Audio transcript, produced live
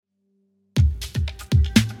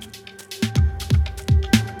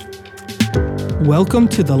Welcome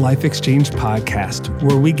to the Life Exchange Podcast,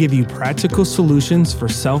 where we give you practical solutions for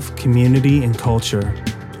self, community, and culture.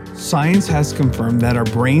 Science has confirmed that our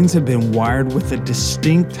brains have been wired with a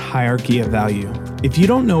distinct hierarchy of value. If you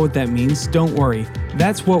don't know what that means, don't worry.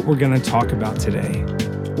 That's what we're going to talk about today.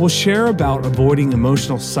 We'll share about avoiding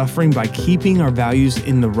emotional suffering by keeping our values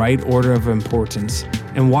in the right order of importance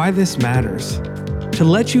and why this matters. To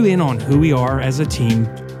let you in on who we are as a team,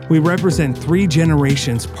 we represent 3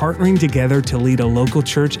 generations partnering together to lead a local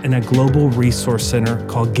church and a global resource center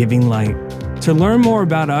called Giving Light. To learn more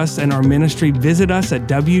about us and our ministry, visit us at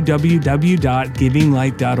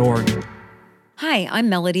www.givinglight.org. Hi, I'm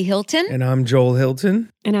Melody Hilton. And I'm Joel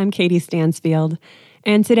Hilton. And I'm Katie Stansfield.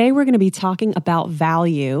 And today we're going to be talking about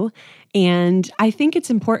value. And I think it's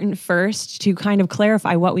important first to kind of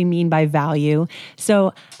clarify what we mean by value.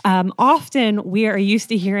 So often we are used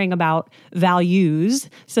to hearing about values,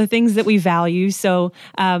 so things that we value. So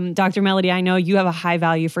Dr. Melody, I know you have a high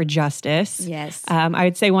value for justice. Yes. I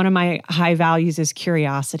would say one of my high values is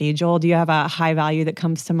curiosity. Joel, do you have a high value that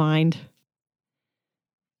comes to mind?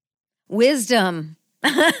 Wisdom.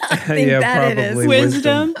 I think that it is.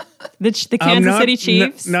 Wisdom. The Kansas City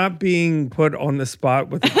Chiefs. Not being put on the spot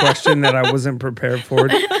with a question that I wasn't prepared for.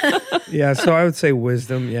 Yeah, so I would say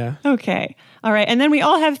wisdom, yeah. Okay. All right. And then we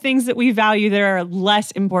all have things that we value that are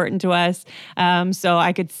less important to us. So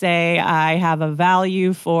I could say I have a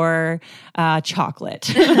value for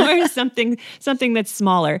chocolate or something that's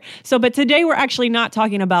smaller. But today we're actually not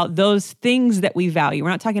talking about those things that we value.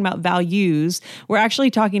 We're not talking about values. We're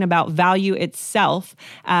actually talking about value itself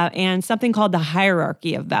and something called the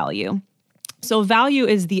hierarchy of value. So value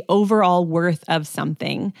is the overall worth of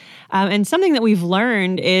something. And something that we've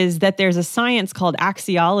learned is that there's a science called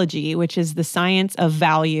axiology, which is the science of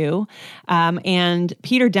value. And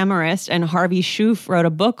Peter Demarest and Harvey Shouff wrote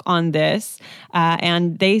a book on this.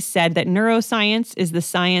 And they said that neuroscience is the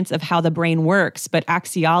science of how the brain works, but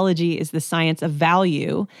axiology is the science of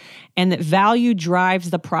value. And that value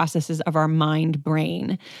drives the processes of our mind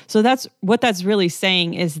brain. So that's really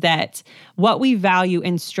saying is that what we value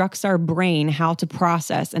instructs our brain how to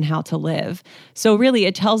process and how to live. So really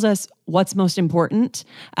it tells us what's most important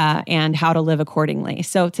and how to live accordingly.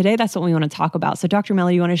 So today that's what we want to talk about. So Dr.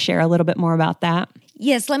 Melody, you want to share a little bit more about that?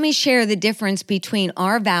 Yes, let me share the difference between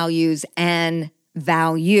our values and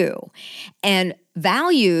value. And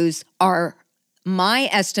values are my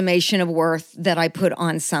estimation of worth that I put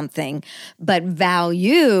on something, but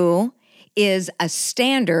value is a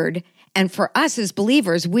standard. And for us as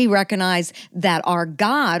believers, we recognize that our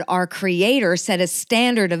God, our Creator, set a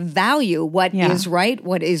standard of value, what is right,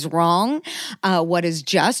 what is wrong, what is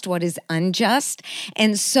just, what is unjust.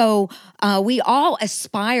 And so we all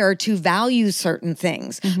aspire to value certain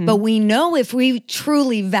things, but we know if we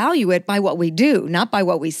truly value it by what we do, not by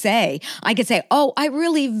what we say. I could say, oh, I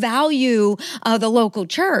really value the local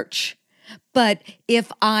church. But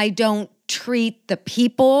if I don't treat the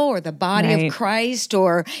people or the body of Christ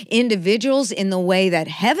or individuals in the way that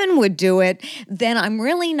heaven would do it, then I'm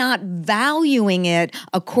really not valuing it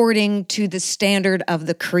according to the standard of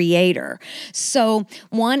the Creator. So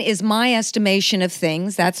one is my estimation of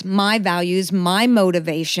things. That's my values, my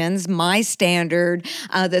motivations, my standard,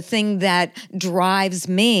 the thing that drives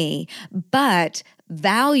me. But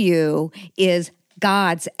value is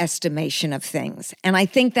God's estimation of things. And I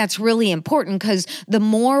think that's really important because the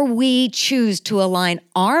more we choose to align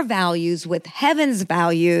our values with heaven's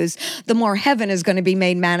values, the more heaven is going to be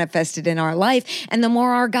made manifested in our life, and the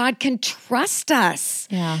more our God can trust us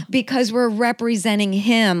because we're representing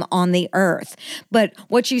Him on the earth. But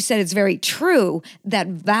what you said is very true, that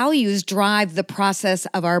values drive the process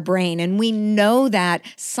of our brain, and we know that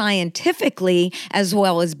scientifically as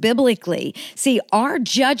well as biblically. See, our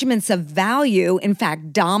judgments of value, in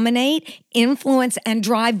fact, dominate, influence, and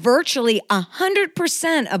drive virtually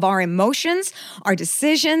 100% of our emotions, our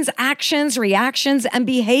decisions, actions, reactions, and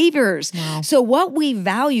behaviors. Wow. So what we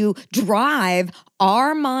value drive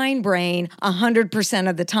our mind brain 100%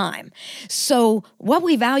 of the time. So what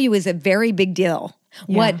we value is a very big deal.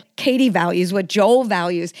 Yeah. What Katie values, what Joel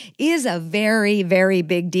values is a very, very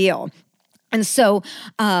big deal. And so,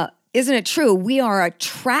 isn't it true? We are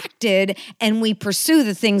attracted and we pursue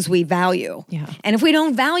the things we value. Yeah. And if we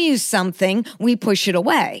don't value something, we push it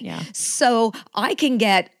away. Yeah. So I can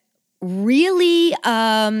get really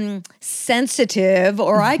sensitive,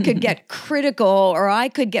 or I could get critical, or I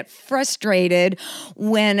could get frustrated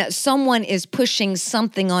when someone is pushing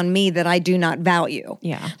something on me that I do not value.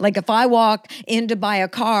 Yeah. Like if I walk in to buy a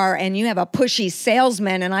car and you have a pushy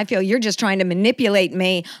salesman and I feel you're just trying to manipulate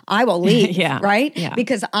me, I will leave, Yeah. right? Yeah.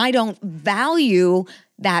 Because I don't value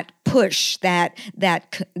that push, that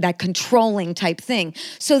controlling type thing.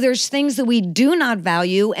 So there's things that we do not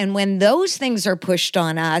value, and when those things are pushed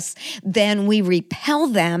on us, then we repel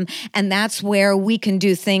them, and that's where we can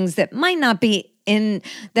do things that might not be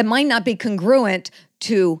congruent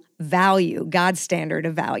to value, God's standard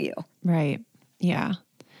of value. Right. Yeah.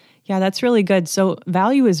 Yeah, that's really good. So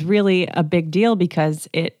value is really a big deal because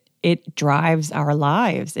it drives our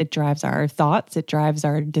lives. It drives our thoughts. It drives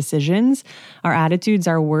our decisions, our attitudes,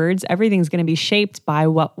 our words. Everything's going to be shaped by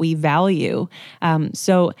what we value.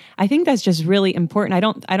 So I think that's just really important.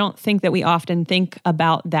 I don't think that we often think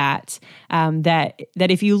about that. That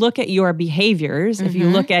if you look at your behaviors, if you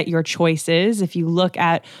look at your choices, if you look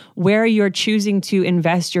at where you're choosing to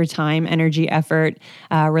invest your time, energy, effort,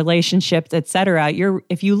 relationships, etc.,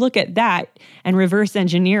 if you look at that and reverse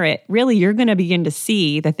engineer it, really you're going to begin to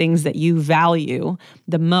see the things that you value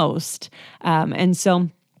the most. And so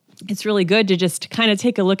it's really good to just kind of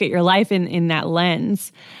take a look at your life in that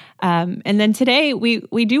lens. And then today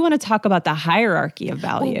we do want to talk about the hierarchy of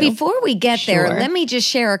value. Well, before we get there, Sure. let me just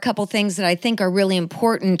share a couple things that I think are really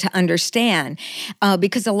important to understand.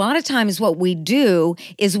 Because a lot of times what we do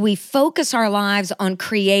is we focus our lives on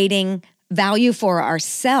creating value for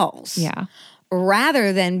ourselves. Yeah.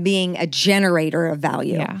 Rather than being a generator of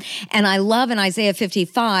value. Yeah. And I love in Isaiah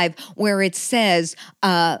 55 where it says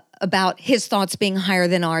about his thoughts being higher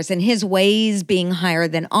than ours and his ways being higher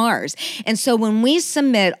than ours. And so when we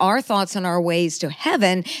submit our thoughts and our ways to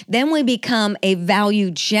heaven, then we become a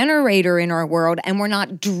value generator in our world, and we're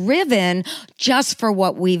not driven just for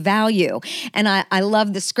what we value. And I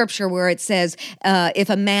love the scripture where it says,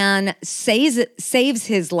 if a man saves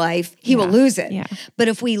his life, he will lose it. Yeah. But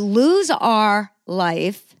if we lose our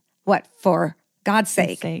life, for God's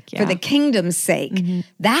sake, for the kingdom's sake,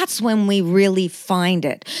 that's when we really find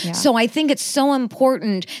it. Yeah. So I think it's so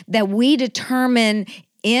important that we determine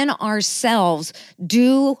in ourselves,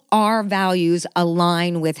 do our values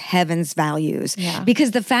align with heaven's values? Yeah.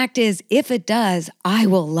 Because the fact is, if it does, I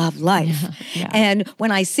will love life. Yeah. And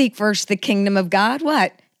when I seek first the kingdom of God,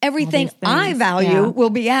 what? Everything I value Yeah. will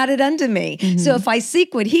be added unto me. So if I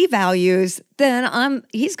seek what he values, then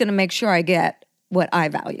he's going to make sure I get what I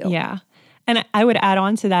value. Yeah. And I would add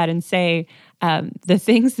on to that and say the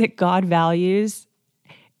things that God values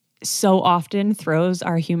so often throws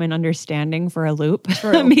our human understanding for a loop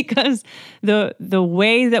because the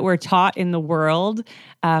way that we're taught in the world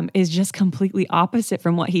is just completely opposite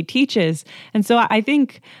from what he teaches. And so I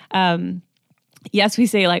think yes, we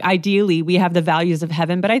say like ideally we have the values of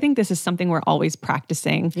heaven, but I think this is something we're always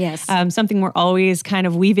practicing. Yes. Something we're always kind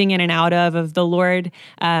of weaving in and out of the Lord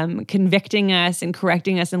convicting us and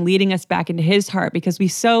correcting us and leading us back into his heart, because we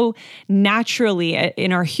so naturally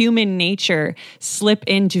in our human nature slip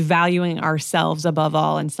into valuing ourselves above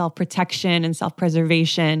all, and self-protection and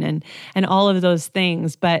self-preservation and all of those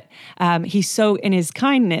things. But he's so, in his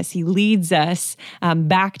kindness, he leads us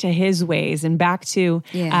back to his ways and back to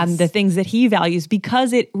the things that he values,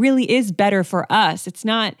 because it really is better for us. It's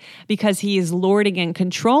not because he is lording and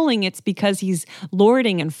controlling, it's because he's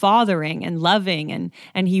lording and fathering and loving,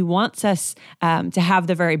 and he wants us to have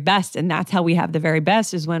the very best. And that's how we have the very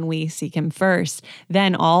best, is when we seek him first.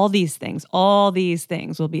 Then all these things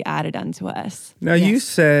will be added unto us. Now, you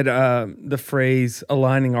said the phrase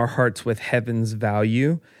aligning our hearts with heaven's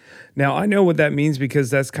value. Now, I know what that means because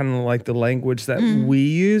that's kind of like the language that we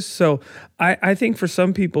use. So I think for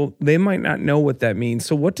some people, they might not know what that means.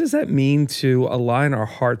 So what does that mean to align our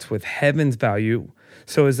hearts with heaven's value?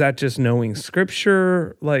 So is that just knowing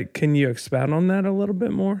scripture? Like, can you expound on that a little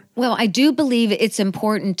bit more? Well, I do believe it's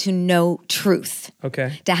important to know truth.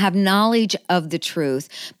 Okay. To have knowledge of the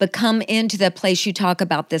truth, but come into the place, you talk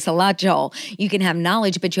about this a lot, Joel. You can have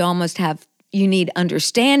knowledge, but you need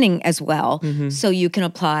understanding as well, so you can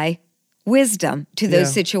apply wisdom to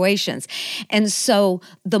those situations. And so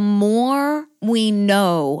the more we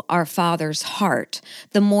know our Father's heart,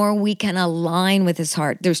 the more we can align with his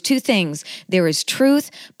heart. There's two things. There is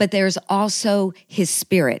truth, but there's also his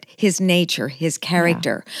spirit, his nature, his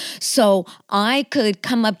character. So I could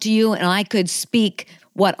come up to you and I could speak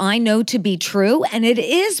what I know to be true, and it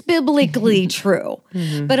is biblically true.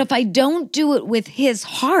 But if I don't do it with his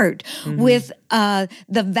heart, with the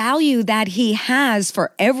value that he has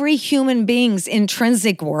for every human being's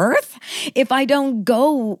intrinsic worth, if I don't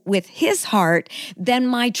go with his heart, then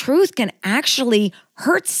my truth can actually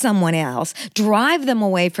hurt someone else, drive them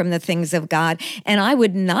away from the things of God. And I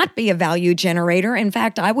would not be a value generator. In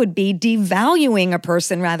fact, I would be devaluing a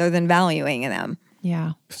person rather than valuing them.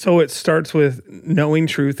 Yeah. So it starts with knowing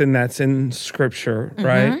truth, and that's in Scripture,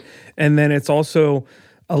 right? And then it's also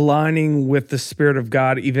aligning with the Spirit of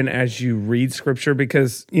God even as you read Scripture,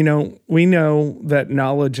 because, we know that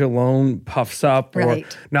knowledge alone puffs up, or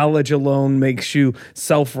knowledge alone makes you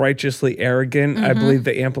self-righteously arrogant. I believe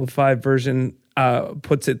the Amplified Version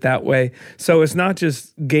puts it that way. So it's not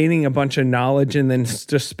just gaining a bunch of knowledge and then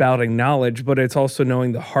just spouting knowledge, but it's also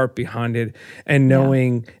knowing the heart behind it, and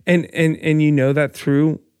knowing, and that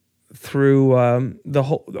through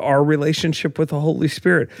our relationship with the Holy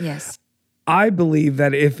Spirit. Yes. I believe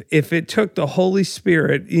that if it took the Holy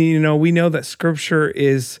Spirit, we know that Scripture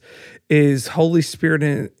is Holy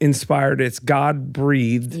Spirit inspired. It's God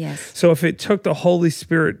breathed. Yes. So if it took the Holy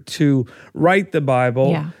Spirit to write the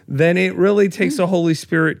Bible, then it really takes the Holy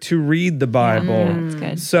Spirit to read the Bible. That's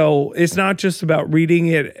good. So it's not just about reading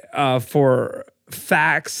it for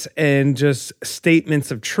facts and just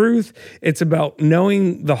statements of truth. It's about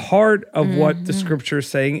knowing the heart of what the Scripture is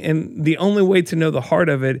saying. And the only way to know the heart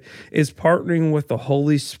of it is partnering with the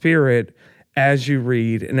Holy Spirit as you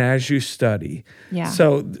read and as you study. Yeah.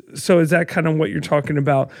 So is that kind of what you're talking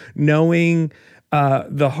about? Knowing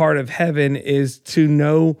the heart of heaven is to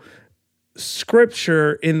know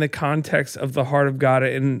Scripture in the context of the heart of God,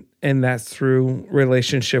 and that's through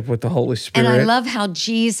relationship with the Holy Spirit. And I love how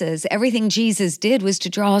everything Jesus did was to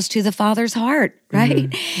draw us to the Father's heart,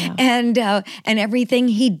 right? Yeah. And everything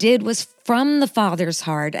he did was from the Father's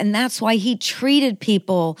heart. And that's why he treated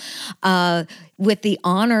people with the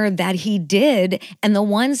honor that he did. And the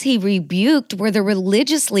ones he rebuked were the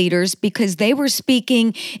religious leaders, because they were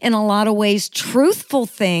speaking in a lot of ways truthful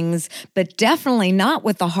things, but definitely not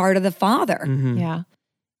with the heart of the Father. Yeah.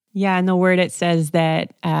 Yeah, in the Word it says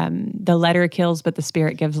that the letter kills, but the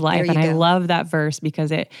Spirit gives life. And I love that verse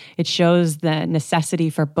because it shows the necessity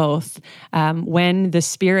for both. When the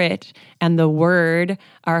Spirit and the Word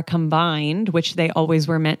are combined, which they always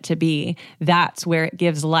were meant to be, that's where it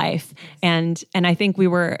gives life. And I think we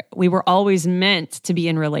were always meant to be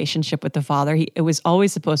in relationship with the Father. It was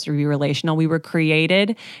always supposed to be relational. We were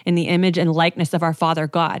created in the image and likeness of our Father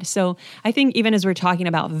God. So I think even as we're talking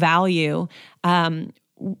about value,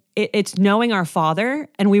 it's knowing our Father,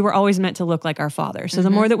 and we were always meant to look like our Father. So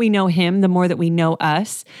the more that we know him, the more that we know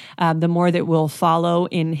us, the more that we'll follow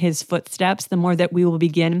in his footsteps, the more that we will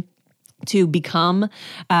begin to become.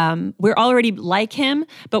 We're already like him,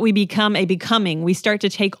 but we become a becoming. We start to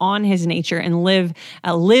take on his nature and live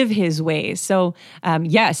his ways. So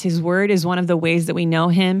yes, his word is one of the ways that we know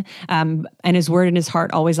him, and his word and his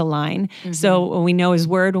heart always align. So when we know his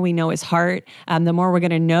word, when we know his heart, the more we're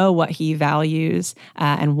going to know what he values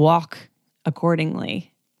and walk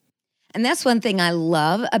accordingly. And that's one thing I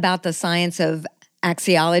love about the science of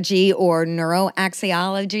axiology or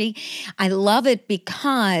neuroaxiology. I love it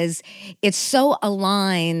because it so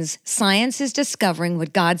aligns. Science is discovering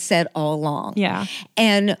what God said all along. Yeah.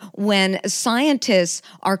 And when scientists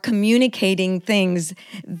are communicating things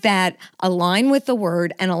that align with the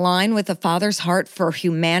Word and align with the Father's heart for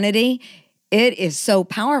humanity, it is so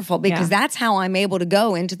powerful, because that's how I'm able to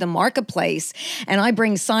go into the marketplace and I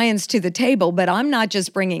bring science to the table. But I'm not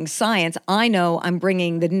just bringing science. I know I'm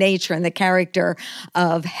bringing the nature and the character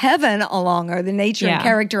of heaven along, or the nature and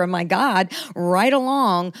character of my God right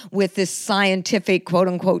along with this scientific quote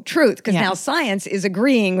unquote truth. Because now science is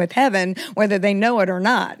agreeing with heaven, whether they know it or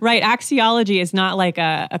not. Right. Axiology is not like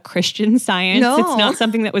a Christian science. No. It's not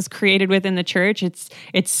something that was created within the church. It's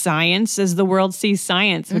science as the world sees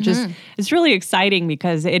science, which is it's really exciting,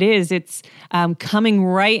 because it's coming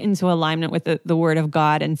right into alignment with the Word of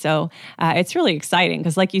God. And so it's really exciting,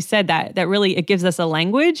 because like you said, that really, it gives us a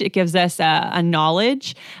language, it gives us a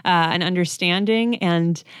knowledge, an understanding.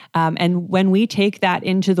 And when we take that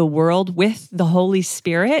into the world with the Holy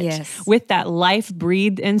Spirit, with that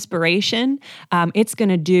life-breathed inspiration, it's going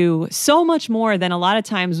to do so much more than a lot of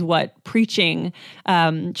times what preaching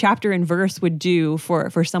chapter and verse would do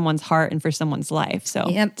for someone's heart and for someone's life. So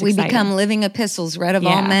we become living epistles read of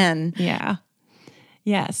all men. Yeah.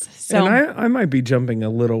 Yes. So and I might be jumping a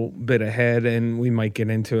little bit ahead, and we might get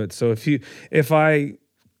into it. So if I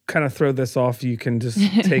kind of throw this off, you can just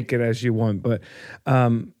take it as you want. But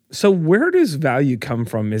so where does value come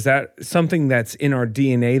from? Is that something that's in our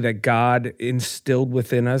DNA that God instilled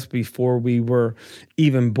within us before we were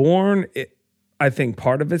even born? I think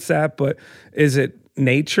part of it's that, but is it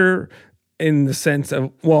nature? In the sense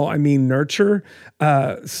of, nurture.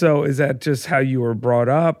 So is that just how you were brought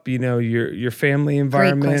up? Your family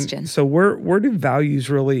environment. Great question. So where do values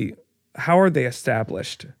really how are they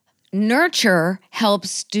established? Nurture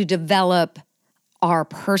helps to develop our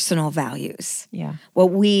personal values. Yeah.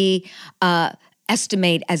 What we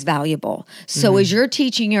estimate as valuable. So as you're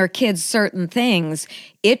teaching your kids certain things,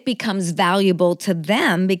 it becomes valuable to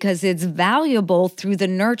them because it's valuable through the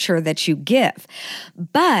nurture that you give.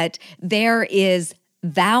 But there is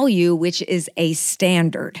value, which is a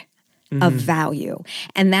standard of value.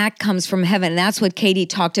 And that comes from heaven. And that's what Katie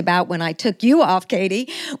talked about when I took you off,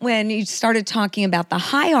 Katie, when you started talking about the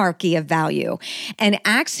hierarchy of value. And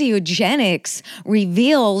axiogenics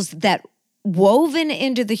reveals that woven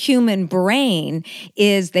into the human brain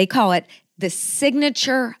is, they call it the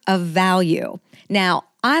signature of value. Now,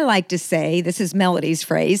 I like to say, this is Melody's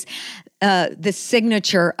phrase, the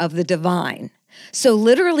signature of the divine. So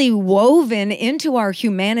literally woven into our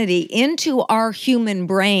humanity, into our human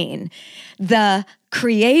brain, the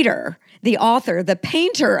creator, the author, the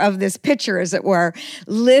painter of this picture, as it were,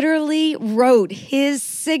 literally wrote his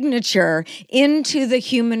signature into the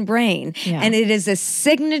human brain. Yeah. And it is a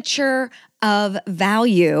signature of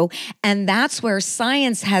value. And that's where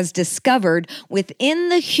science has discovered within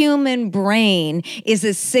the human brain is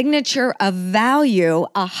a signature of value,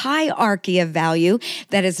 a hierarchy of value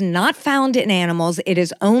that is not found in animals. It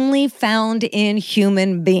is only found in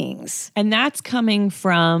human beings. And that's coming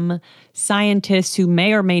from scientists who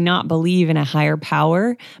may or may not believe in a higher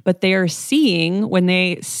power, but they are seeing when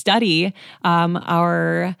they study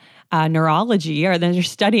our neurology, or they're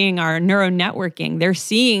studying our neuronetworking, they're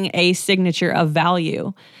seeing a signature of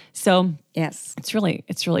value. So yes, it's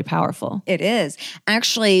really powerful. It is.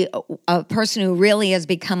 Actually, a person who really has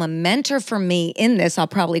become a mentor for me in this, I'll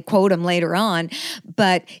probably quote him later on,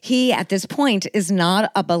 but he at this point is not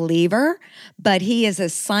a believer, but he is a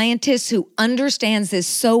scientist who understands this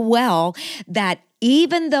so well that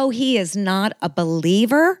even though he is not a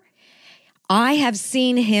believer, I have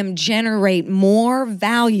seen him generate more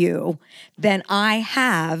value than I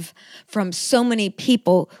have from so many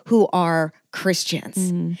people who are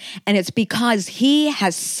Christians. And it's because he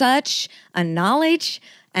has such a knowledge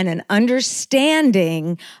and an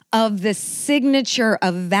understanding of the signature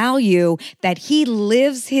of value that he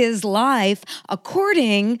lives his life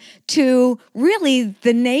according to really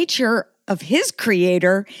the nature of his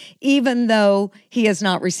creator, even though he has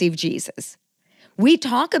not received Jesus. We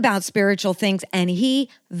talk about spiritual things and he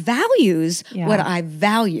values what I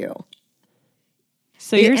value.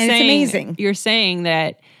 So you're saying, saying, it's amazing. You're saying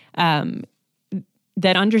that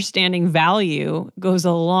that understanding value goes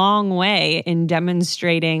a long way in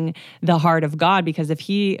demonstrating the heart of God, because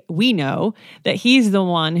we know that he's the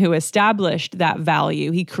one who established that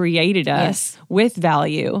value. He created us with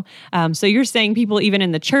value. So you're saying people even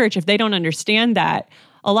in the church, if they don't understand that,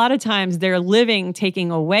 a lot of times they're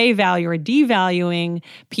taking away value or devaluing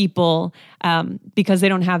people because they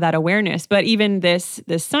don't have that awareness. But even this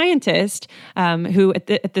scientist who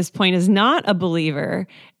at this point is not a believer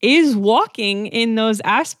is walking in those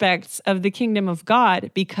aspects of the kingdom of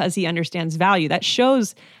God because he understands value. That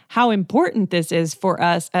shows how important this is for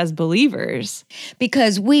us as believers.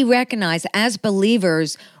 Because we recognize as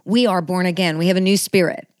believers, we are born again. We have a new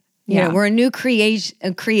spirit. You know, we're a new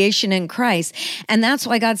creation in Christ. And that's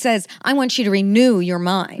why God says, I want you to renew your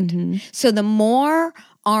mind. So the more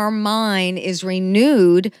our mind is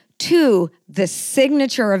renewed to the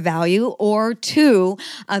signature of value or to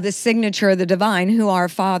the signature of the divine, who our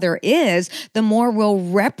Father is, the more we'll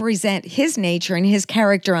represent his nature and his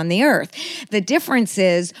character on the earth. The difference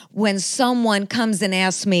is when someone comes and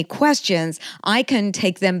asks me questions, I can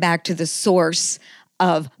take them back to the source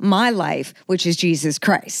of my life, which is Jesus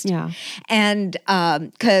Christ. Yeah. And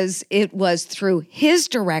because it was through his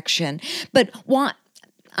direction. But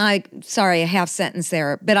a half sentence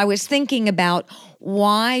there, but I was thinking about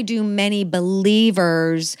why do many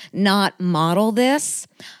believers not model this?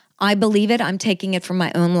 I believe it. I'm taking it from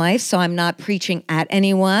my own life, so I'm not preaching at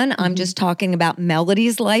anyone. I'm just talking about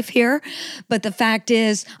Melody's life here. But the fact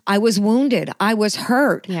is, I was wounded. I was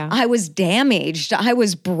hurt. Yeah. I was damaged. I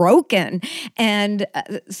was broken. And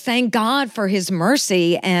thank God for his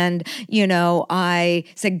mercy. And, I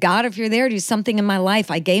said, God, if you're there, do something in my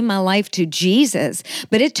life. I gave my life to Jesus.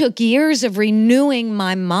 But it took years of renewing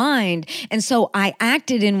my mind. And so I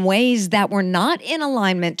acted in ways that were not in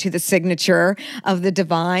alignment to the signature of the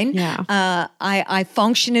divine. mean? Yeah. I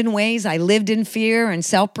functioned in ways, I lived in fear and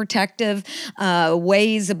self-protective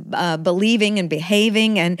ways of believing and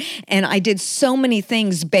behaving. And I did so many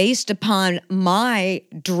things based upon my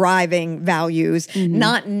driving values,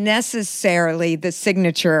 not necessarily the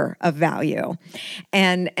signature of value.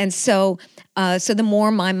 And so the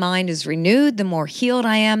more my mind is renewed, the more healed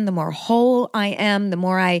I am, the more whole I am, the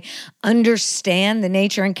more I understand the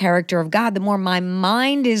nature and character of God, the more my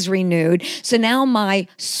mind is renewed. So now my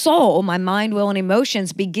soul, my mind, will, and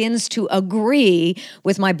emotions begins to agree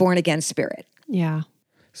with my born again spirit. Yeah.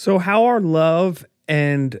 So how are love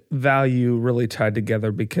and value really tied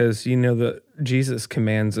together? Because, that Jesus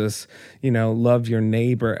commands us, love your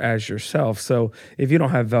neighbor as yourself. So if you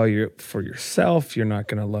don't have value for yourself, you're not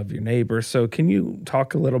going to love your neighbor. So can you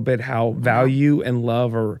talk a little bit how value and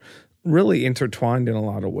love are really intertwined in a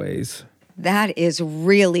lot of ways? That is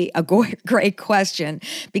really a great question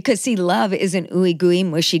because, see, love isn't ooey gooey,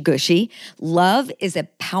 mushy gushy. Love is a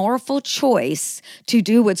powerful choice to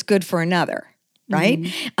do what's good for another.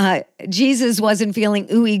 Right? Jesus wasn't feeling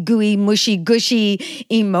ooey gooey, mushy gushy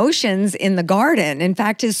emotions in the garden. In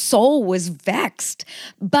fact, his soul was vexed,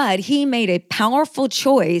 but he made a powerful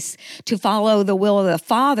choice to follow the will of the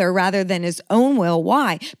Father rather than his own will.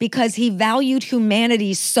 Why? Because he valued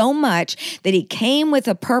humanity so much that he came with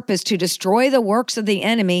a purpose to destroy the works of the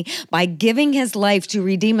enemy by giving his life to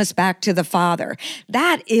redeem us back to the Father.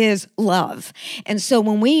 That is love. And so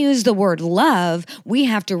when we use the word love, we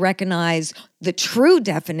have to recognize the true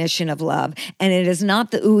definition of love, and it is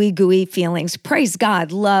not the ooey gooey feelings. Praise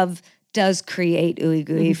God, love does create ooey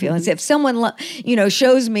gooey feelings. If someone,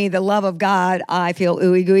 shows me the love of God, I feel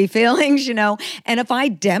ooey gooey feelings, and if I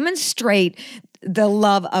demonstrate the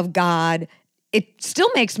love of God, it still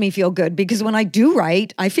makes me feel good because when I do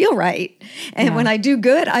right, I feel right. And when I do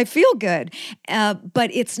good, I feel good. But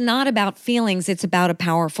it's not about feelings. It's about a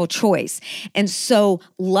powerful choice. And so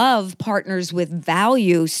love partners with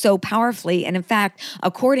value so powerfully. And in fact,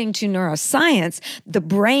 according to neuroscience, the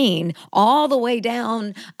brain, all the way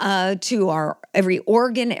down to our every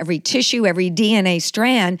organ, every tissue, every DNA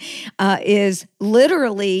strand is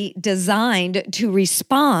literally designed to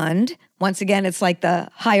respond. Once again, it's like the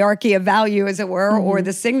hierarchy of value, as it were, or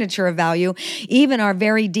the signature of value. Even our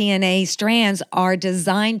very DNA strands are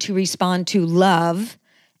designed to respond to love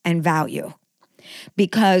and value.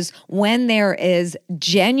 Because when there is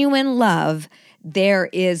genuine love, there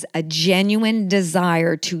is a genuine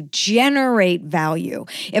desire to generate value.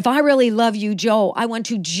 If I really love you, Joel, I want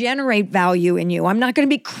to generate value in you. I'm not going to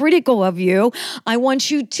be critical of you. I want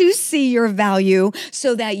you to see your value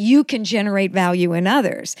so that you can generate value in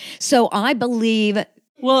others. So I believe...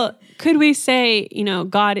 Well, could we say,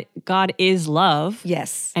 God is love?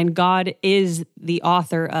 Yes. And God is the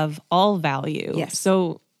author of all value. Yes.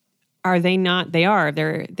 So are they not? They are.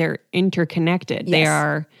 They're interconnected. Yes. They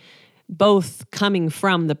are both coming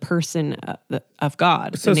from the person of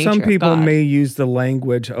God. So some people may use the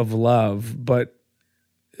language of love, but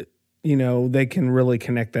they can really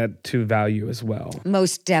connect that to value as well.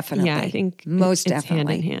 Most definitely. Yeah, I think most it's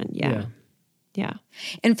definitely. hand in hand. Yeah. Yeah.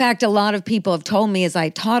 In fact, a lot of people have told me as I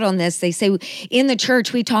taught on this, they say in the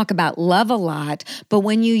church, we talk about love a lot, but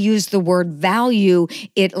when you use the word value,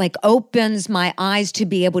 it opens my eyes to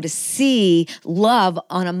be able to see love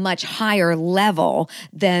on a much higher level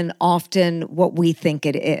than often what we think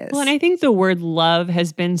it is. Well, and I think the word love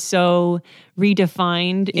has been so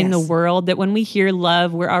redefined in the world that when we hear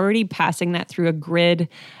love, we're already passing that through a grid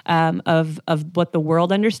of what the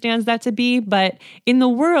world understands that to be. But in the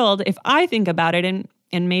world, if I think about it,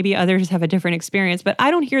 and maybe others have a different experience, but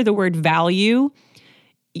I don't hear the word value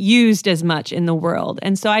used as much in the world.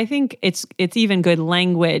 And so I think it's even good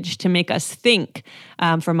language to make us think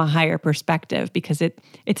from a higher perspective, because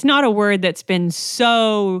it's not a word that's been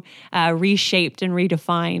so reshaped and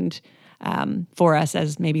redefined for us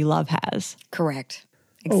as maybe love has. Correct.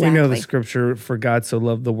 Exactly. Well, we know the scripture, for God so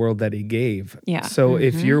loved the world that he gave. Yeah. So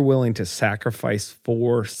if you're willing to sacrifice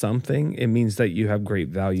for something, it means that you have great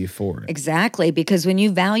value for it. Exactly. Because when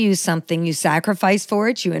you value something, you sacrifice for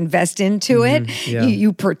it, you invest into it,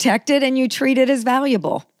 you protect it, and you treat it as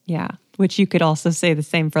valuable. Yeah. Which you could also say the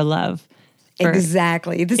same for love.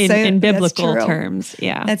 Exactly. In biblical terms.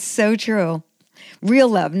 Yeah. That's so true. Real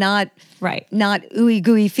love, not ooey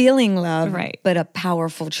gooey feeling love, but a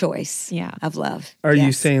powerful choice of love. Are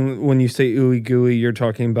you saying when you say ooey gooey, you're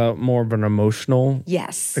talking about more of an emotional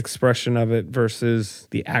expression of it versus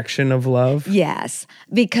the action of love? Yes,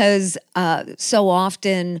 because so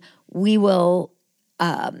often we will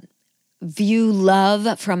view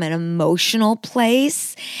love from an emotional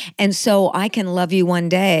place. And so I can love you one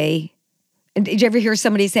day. Did you ever hear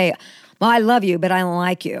somebody say, well, I love you, but I don't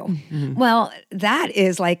like you. Mm-hmm. Well, that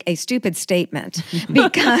is like a stupid statement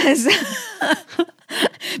because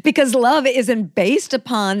because love isn't based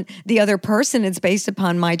upon the other person. It's based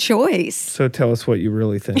upon my choice. So tell us what you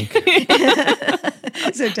really think.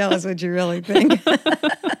 So tell us what you really think.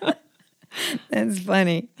 That's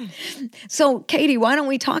funny. So, Katie, why don't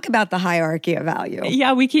we talk about the hierarchy of value?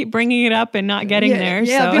 Yeah, we keep bringing it up and not getting there.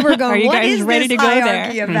 Yeah, so people are going, are you what guys is ready this to go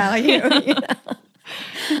hierarchy there? of value? You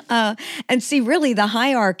know? And see, really, the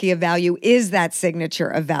hierarchy of value is that signature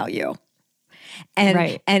of value.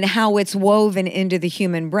 And how it's woven into the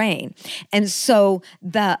human brain. And so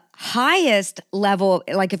the highest level,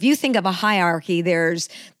 like if you think of a hierarchy, there's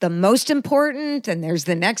the most important and there's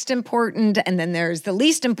the next important and then there's the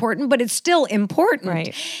least important, but it's still important.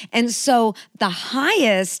 Right. And so the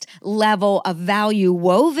highest level of value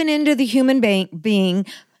woven into the human being,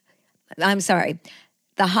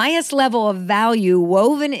 the highest level of value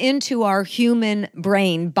woven into our human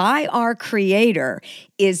brain by our Creator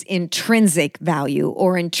is intrinsic value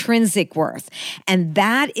or intrinsic worth. And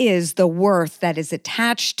that is the worth that is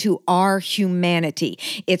attached to our humanity.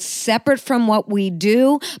 It's separate from what we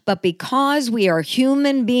do, but because we are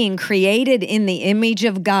human being created in the image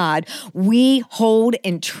of God, we hold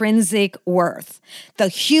intrinsic worth. The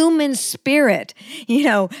human spirit,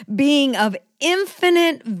 being of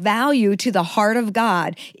infinite value to the heart of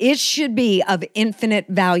God, it should be of infinite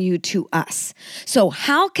value to us. So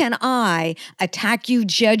how can I attack you,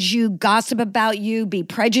 judge you, gossip about you, be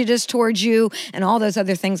prejudiced towards you, and all those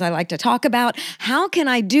other things I like to talk about? How can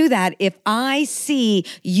I do that if I see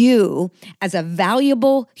you as a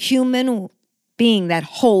valuable human being that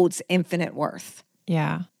holds infinite worth?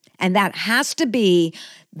 Yeah. And that has to be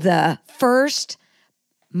the first,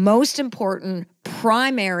 most important,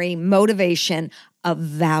 primary motivation of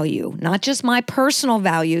value, not just my personal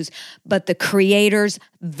values, but the Creator's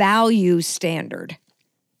value standard.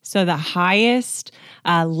 So the highest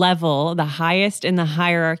level, the highest in the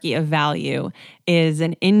hierarchy of value is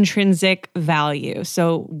an intrinsic value.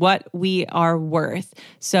 So what we are worth.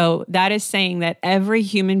 So that is saying that every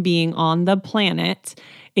human being on the planet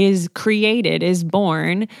is created, is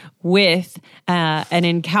born with an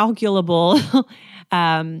incalculable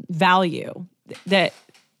value that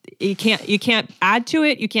you can't add to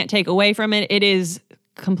it, you can't take away from it. It is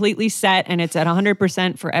completely set and it's at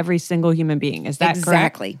 100% for every single human being. Is that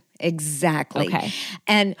correct? Exactly. Okay.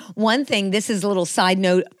 And one thing, this is a little side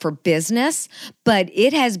note for business, but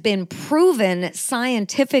it has been proven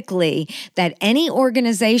scientifically that any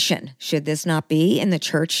organization, should this not be in the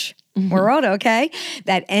church world, okay,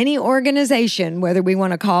 that any organization, whether we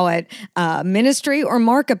want to call it ministry or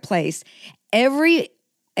marketplace, every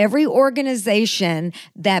organization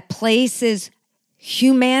that places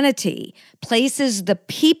humanity, places the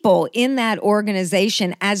people in that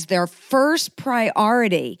organization as their first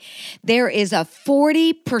priority, there is a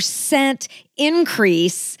 40%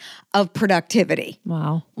 increase of productivity.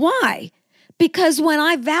 Wow. Why? Because when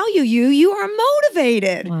I value you, you are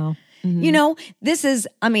motivated. Wow. Mm-hmm. This is,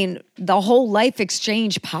 the whole Life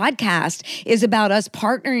Exchange podcast is about us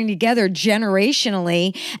partnering together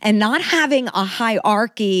generationally and not having a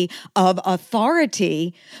hierarchy of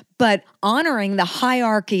authority, but honoring the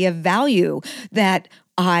hierarchy of value that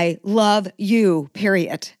I love you,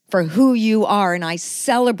 period, for who you are. And I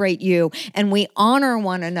celebrate you and we honor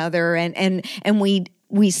one another and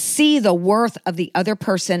we see the worth of the other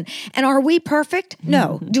person. And are we perfect?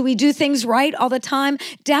 No. Do we do things right all the time?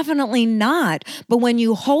 Definitely not. But when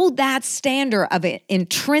you hold that standard of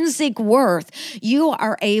intrinsic worth, you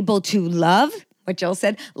are able to love, what Jill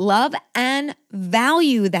said, love and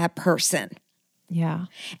value that person. Yeah.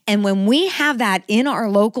 And when we have that in our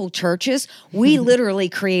local churches, we literally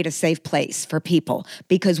create a safe place for people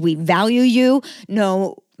because we value you,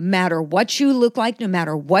 no matter what you look like, no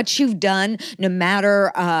matter what you've done, no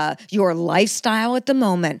matter your lifestyle at the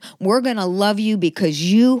moment, we're going to love you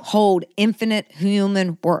because you hold infinite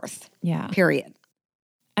human worth. Yeah. Period.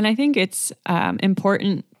 And I think it's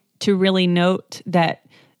important to really note that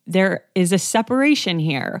there is a separation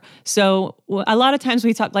here. So a lot of times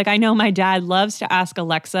we talk, like I know my dad loves to ask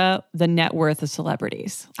Alexa the net worth of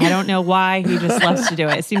celebrities. I don't know why, he just loves to do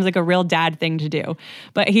it. It seems like a real dad thing to do,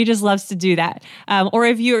 but he just loves to do that. Or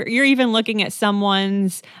if you're even looking at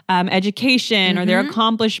someone's education or their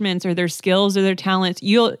accomplishments or their skills or their talents,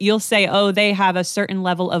 you'll say, oh, they have a certain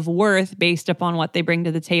level of worth based upon what they bring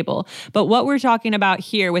to the table. But what we're talking about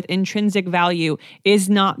here with intrinsic value is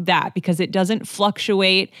not that, because it doesn't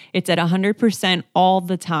fluctuate. It's at 100% all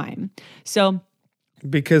the time. So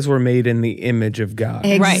because we're made in the image of God.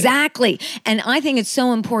 Exactly. And I think it's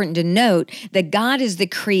so important to note that God is the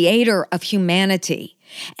creator of humanity.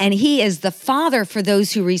 And he is the Father for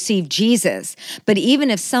those who receive Jesus. But even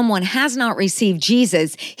if someone has not received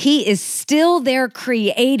Jesus, he is still their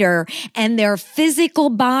creator, and their physical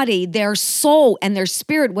body, their soul, and their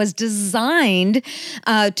spirit was designed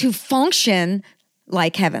to function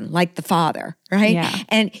like heaven, like the Father, right? Yeah.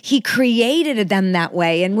 And he created them that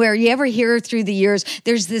way. And where you ever hear through the years,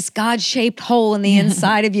 there's this God-shaped hole in the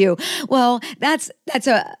inside of you. Well, that's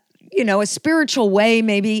a spiritual way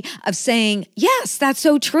maybe of saying, yes, that's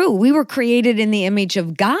so true. We were created in the image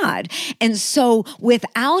of God. And so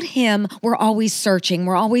without him, we're always searching.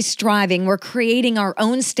 We're always striving. We're creating our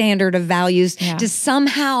own standard of values to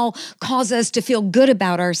somehow cause us to feel good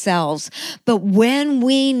about ourselves. But when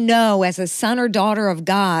we know as a son or daughter of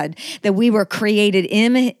God that we were created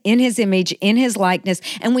in his image, in his likeness,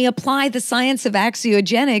 and we apply the science of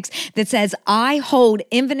axiogenetics that says, I hold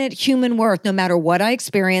infinite human worth no matter what I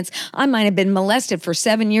experience. I might have been molested for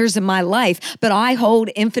 7 years of my life, but I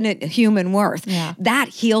hold infinite human worth. Yeah. That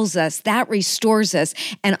heals us. That restores us.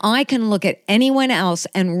 And I can look at anyone else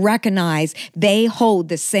and recognize they hold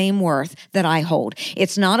the same worth that I hold.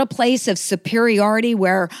 It's not a place of superiority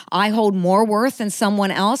where I hold more worth than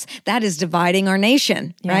someone else. That is dividing our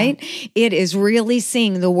nation, right? It is really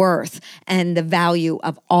seeing the worth and the value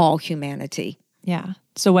of all humanity. Yeah.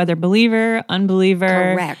 So whether believer, unbeliever,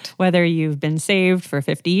 Correct. Whether you've been saved for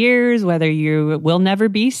 50 years, whether you will never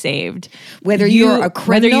be saved, Whether you're a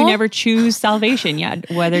criminal, whether you never choose salvation yet,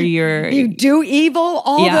 whether you do evil,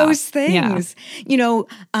 all those things. Yeah.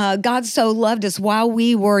 God so loved us while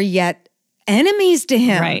we were yet enemies to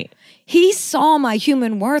him. Right. He saw my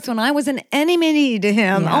human worth when I was an enemy to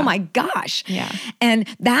him. Yeah. Oh my gosh. Yeah. And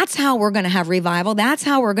that's how we're going to have revival. That's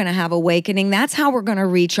how we're going to have awakening. That's how we're going to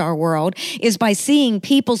reach our world, is by seeing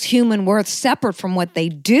people's human worth separate from what they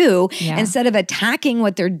do. Yeah. Instead of attacking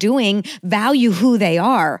what they're doing, value who they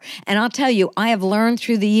are. And I'll tell you, I have learned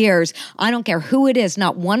through the years, I don't care who it is,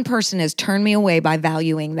 not one person has turned me away by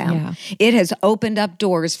valuing them. Yeah. It has opened up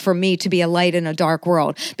doors for me to be a light in a dark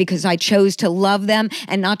world because I chose to love them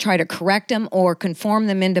and not try to correct them or conform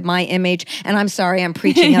them into my image. And I'm sorry, I'm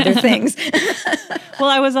preaching other things. Well,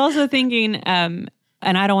 I was also thinking, and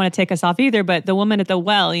I don't want to take us off either, but the woman at the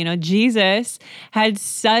well, Jesus had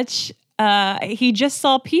such, he just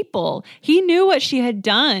saw people. He knew what she had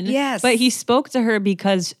done. Yes. But he spoke to her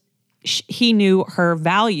because he knew her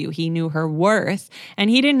value. He knew her worth. And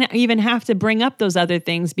he didn't even have to bring up those other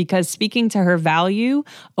things because speaking to her value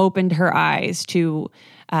opened her eyes to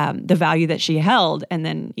the value that she held. And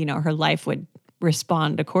then, her life would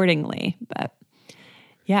respond accordingly. But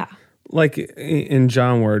yeah. Like in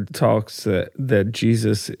John, where it talks that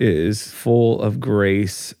Jesus is full of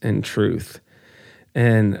grace and truth.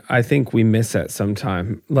 And I think we miss that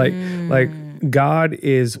sometime. Like God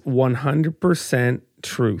is 100%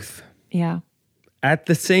 truth. Yeah. At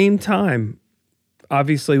the same time,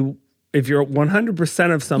 obviously, if you're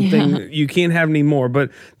 100% of something, you can't have any more.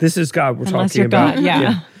 But this is God we're Unless talking you're about. God,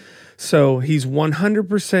 yeah. So he's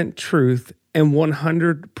 100% truth and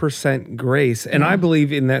 100% grace. And I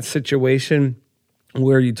believe in that situation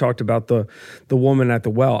where you talked about the woman at the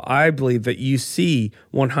well, I believe that you see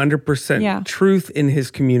 100% truth in his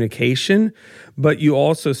communication, but you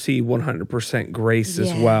also see 100% grace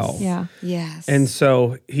as well. Yeah. Yes. And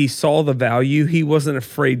so he saw the value. He wasn't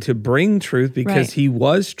afraid to bring truth because he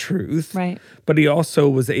was truth. Right. But he also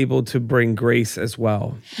was able to bring grace as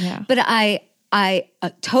well. Yeah. But I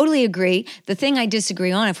totally agree. The thing I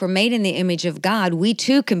disagree on, if we're made in the image of God, we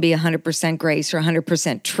too can be 100% grace or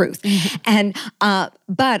 100% truth. And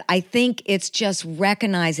but I think it's just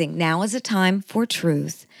recognizing now is a time for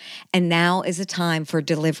truth, and now is a time for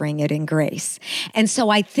delivering it in grace. And so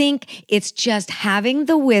I think it's just having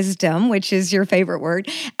the wisdom, which is your favorite word,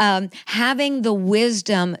 having the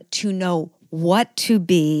wisdom to know what to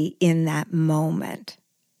be in that moment.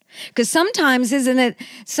 Because sometimes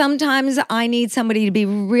I need somebody to be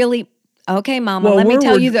really, okay, Mama, let me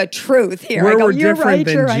tell you the truth here. Where I go, we're you're different right,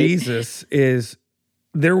 than you're right. Jesus is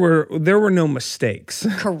there were no mistakes.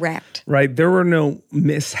 Correct. Right? There were no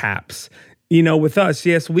mishaps. With us,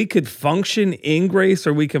 yes, we could function in grace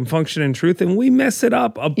or we can function in truth, and we mess it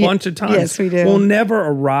up a bunch of times. Yes, we do. We'll never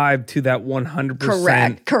arrive to that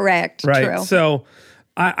 100%. Correct. Right. True. So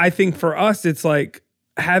I think for us, it's like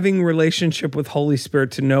having relationship with Holy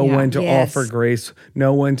Spirit to know when to offer grace,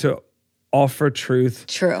 know when to offer truth.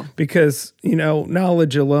 True. Because,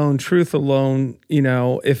 knowledge alone, truth alone,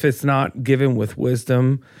 if it's not given with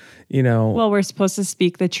wisdom, Well, we're supposed to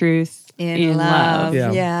speak the truth in love.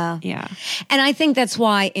 Yeah. And I think that's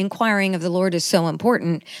why inquiring of the Lord is so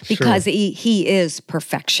important, because he is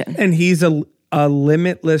perfection. And he's a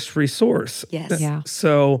limitless resource. Yes. Yeah.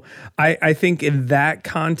 So I think in that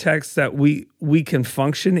context that we can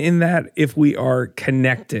function in that if we are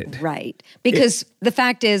connected. Right. Because the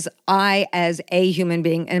fact is, I, as a human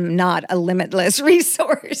being, am not a limitless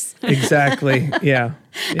resource. Exactly. Yeah.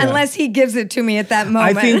 Unless he gives it to me at that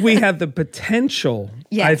moment. I think we have the potential.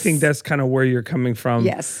 Yes. I think that's kind of where you're coming from.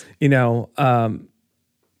 Yes.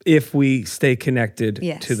 If we stay connected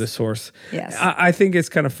Yes. to the source. Yes. I think it's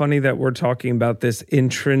kind of funny that we're talking about this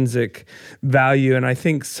intrinsic value. And I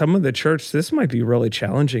think some of the church, this might be really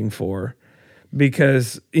challenging for,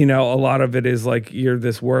 because, a lot of it is like, you're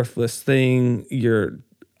this worthless thing. You're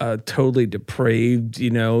totally depraved,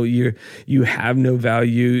 you have no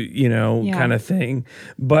value, kind of thing.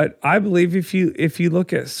 But I believe if you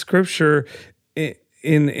look at scripture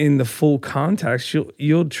in the full context,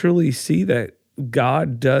 you'll truly see that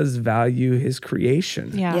God does value his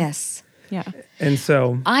creation. Yeah. Yes. Yeah. And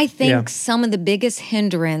so I think some of the biggest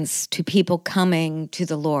hindrance to people coming to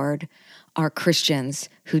the Lord are Christians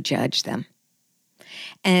who judge them.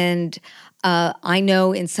 And I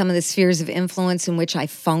know in some of the spheres of influence in which I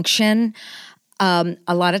function, a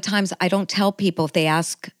lot of times I don't tell people if they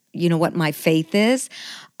ask, what my faith is.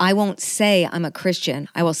 I won't say I'm a Christian.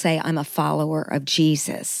 I will say I'm a follower of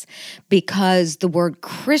Jesus, because the word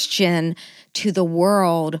Christian to the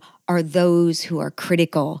world are those who are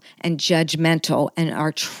critical and judgmental and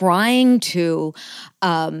are trying to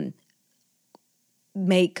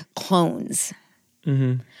make clones.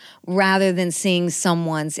 Mm-hmm. Rather than seeing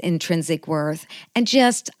someone's intrinsic worth, and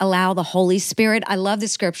just allow the Holy Spirit. I love the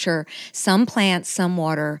scripture, some plant, some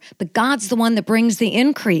water, but God's the one that brings the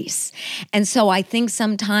increase. And so I think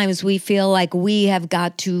sometimes we feel like we have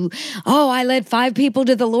got to, I led 5 people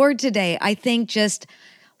to the Lord today. I think just,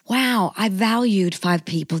 wow, I valued 5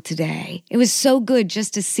 people today. It was so good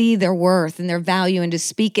just to see their worth and their value and to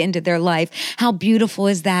speak into their life. How beautiful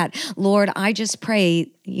is that? Lord, I just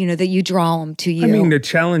pray, that you draw them to you. I mean, to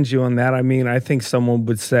challenge you on that, I think someone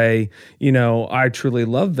would say, I truly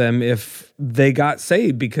love them if they got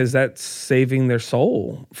saved, because that's saving their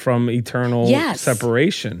soul from eternal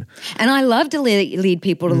separation. And I love to lead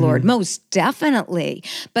people to the Lord, most definitely.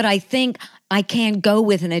 But I think I can't go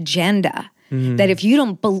with an agenda. That if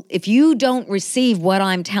you don't receive what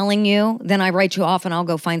I'm telling you, then I write you off and I'll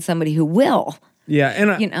go find somebody who will. Yeah,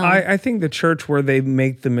 and I think the church where they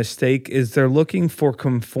make the mistake is they're looking for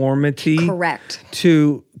conformity. Correct.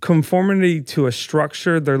 To conformity to a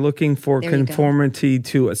structure. They're looking for conformity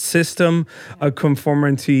to a system, a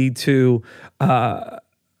conformity to a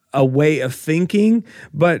way of thinking.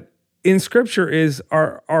 But in Scripture is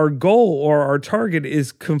our goal or our target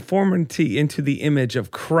is conformity into the image of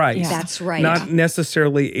Christ. Yeah. That's right. Not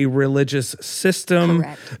necessarily a religious system.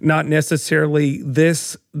 Correct. Not necessarily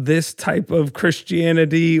this type of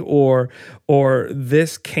Christianity or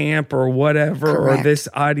this camp or whatever. Correct. Or this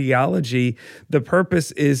ideology. The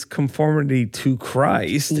purpose is conformity to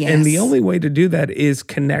Christ. Yes. And the only way to do that is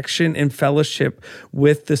connection and fellowship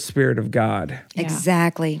with the Spirit of God. Yeah.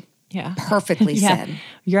 Exactly. Yeah. Perfectly said.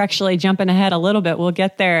 You're actually jumping ahead a little bit. We'll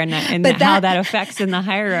get there and how that affects in the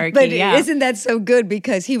hierarchy. But isn't that so good?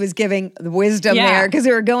 Because he was giving the wisdom there, because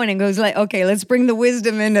we were going and goes like, okay, let's bring the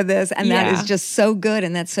wisdom into this. And that is just so good.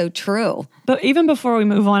 And that's so true. But even before we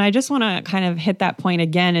move on, I just want to kind of hit that point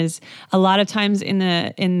again, is a lot of times in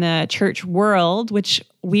the church world, which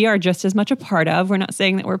we are just as much a part of. We're not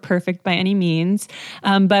saying that we're perfect by any means.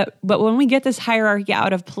 But when we get this hierarchy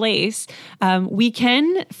out of place, we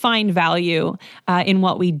can find value in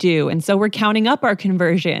what we do. And so we're counting up our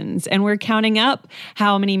conversions and we're counting up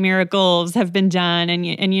how many miracles have been done. And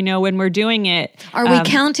when we're doing it. Are we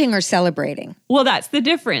counting or celebrating? Well, that's the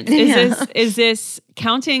difference. Is this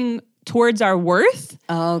counting towards our worth?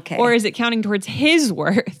 Okay. Or is it counting towards his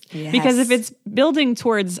worth? Yes. Because if it's building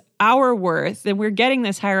towards our worth, then we're getting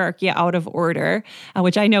this hierarchy out of order,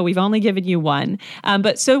 which I know we've only given you one.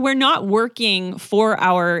 But so we're not working for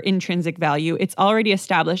our intrinsic value. It's already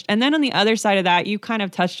established. And then on the other side of that, you kind of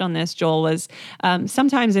touched on this, Joel, was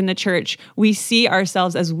sometimes in the church, we see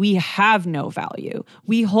ourselves as we have no value.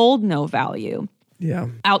 We hold no value. Yeah.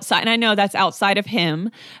 Outside, and I know that's outside of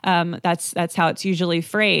him. That's how it's usually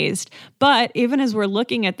phrased. But even as we're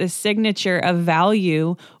looking at this signature of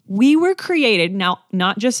value, we were created, now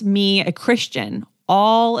not just me, a Christian,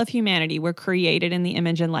 all of humanity were created in the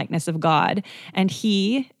image and likeness of God. And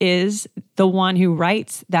he is the one who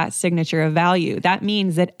writes that signature of value. That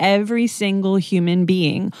means that every single human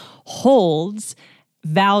being holds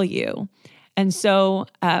value. And so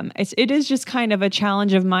it is just kind of a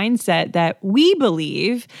challenge of mindset that we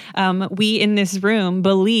believe, we in this room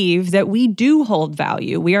believe that we do hold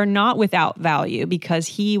value. We are not without value because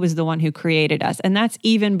He was the one who created us. And that's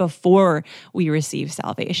even before we receive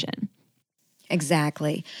salvation.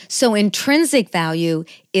 Exactly. So intrinsic value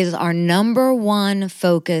is our number one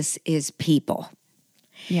focus is people.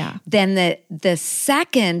 Yeah. Then the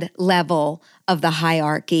second level of the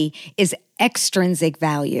hierarchy is extrinsic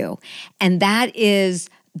value. And that is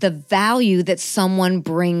the value that someone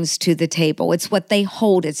brings to the table. It's what they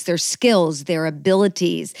hold. It's their skills, their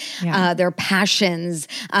abilities, their passions,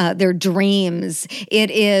 their dreams. It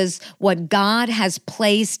is what God has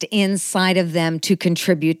placed inside of them to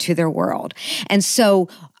contribute to their world. And so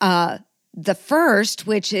the first,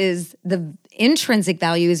 which is the intrinsic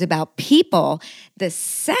value, is about people. The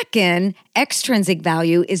second, extrinsic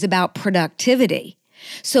value, is about productivity.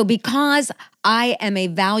 So because I am a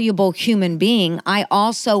valuable human being, I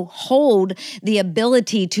also hold the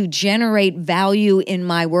ability to generate value in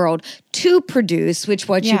my world to produce, which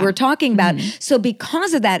what you were talking about. So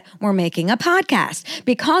because of that, we're making a podcast.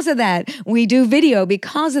 Because of that, we do video.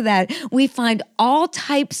 Because of that, we find all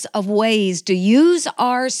types of ways to use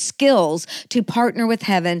our skills to partner with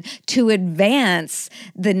heaven to advance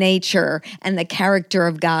the nature and the character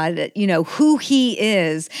of God, who He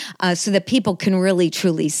is, so that people can really,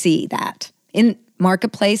 truly see that in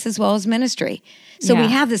marketplace as well as ministry. So we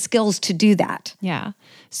have the skills to do that. Yeah.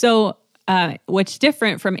 So what's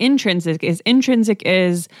different from intrinsic is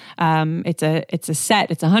it's a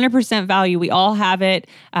set. It's 100% value. We all have it.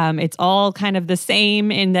 It's all kind of the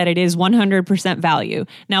same in that it is 100% value.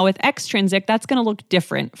 Now with extrinsic, that's going to look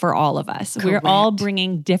different for all of us. Correct. We're all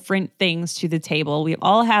bringing different things to the table. We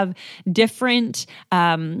all have different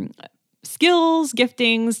skills,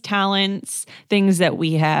 giftings, talents, things that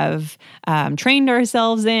we have trained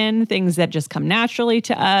ourselves in, things that just come naturally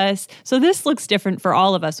to us. So this looks different for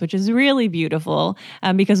all of us, which is really beautiful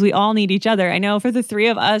because we all need each other. I know for the three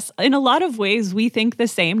of us, in a lot of ways, we think the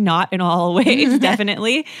same, not in all ways,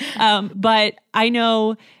 definitely. But I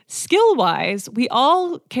know skill-wise, we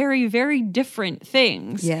all carry very different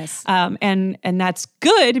things. Yes. And that's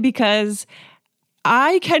good because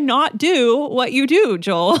I cannot do what you do,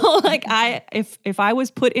 Joel. If I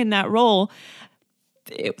was put in that role,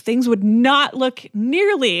 things would not look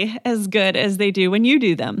nearly as good as they do when you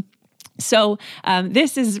do them. So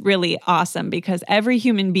this is really awesome because every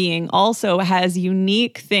human being also has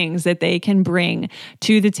unique things that they can bring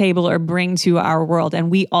to the table or bring to our world.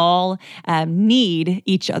 And we all need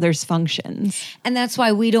each other's functions. And that's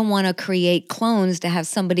why we don't want to create clones to have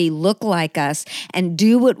somebody look like us and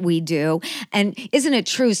do what we do. And isn't it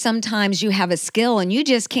true, sometimes you have a skill and you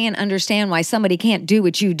just can't understand why somebody can't do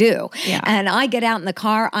what you do. Yeah. And I get out in the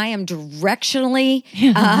car, I am directionally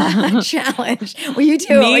challenged. Well, you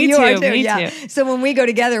too. Me you too. are too. Me Yeah. too. So when we go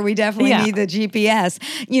together, we definitely need the GPS,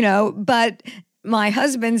 but my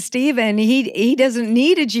husband, Stephen, he doesn't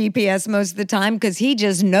need a GPS most of the time because he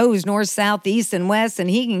just knows north, south, east, and west, and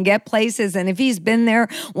he can get places. And if he's been there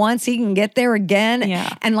once, he can get there again.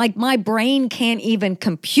 Yeah. And my brain can't even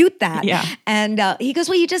compute that. Yeah. And he goes,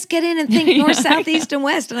 well, you just get in and think north, south, east, and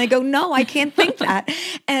west. And I go, no, I can't think that.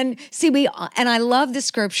 And see, and I love the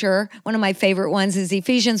scripture. One of my favorite ones is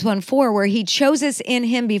Ephesians 1:4, where He chose us in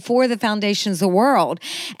Him before the foundations of the world.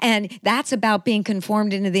 And that's about being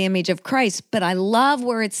conformed into the image of Christ. But I love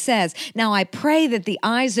where it says, now I pray that the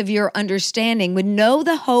eyes of your understanding would know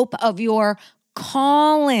the hope of your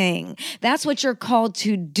calling. That's what you're called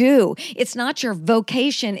to do. It's not your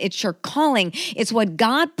vocation, it's your calling. It's what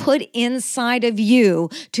God put inside of you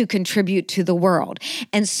to contribute to the world.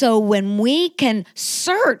 And so when we can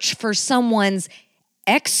search for someone's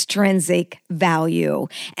extrinsic value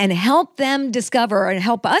and help them discover and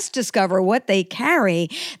help us discover what they carry,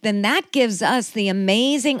 then that gives us the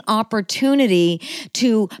amazing opportunity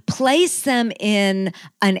to place them in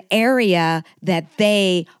an area that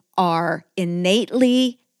they are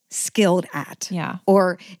innately skilled at,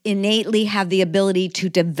 or innately have the ability to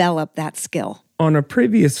develop that skill. On a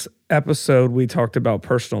previous episode, we talked about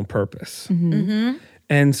personal purpose. Mm-hmm.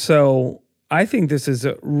 And so I think this is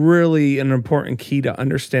really an important key to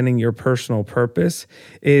understanding your personal purpose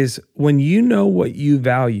is when you know what you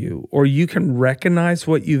value or you can recognize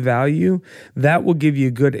what you value, that will give you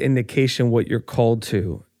a good indication what you're called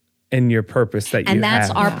to and your purpose that you have. And that's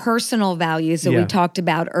our personal values that we talked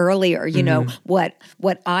about earlier, you know, what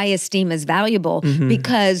I esteem as valuable,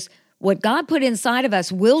 because what God put inside of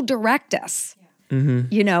us will direct us.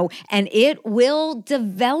 You know, and it will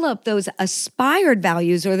develop those aspired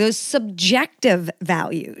values or those subjective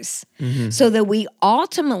values so that we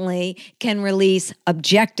ultimately can release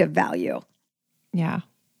objective value. Yeah.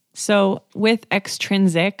 So with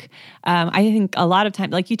extrinsic, I think a lot of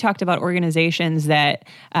times, like you talked about organizations that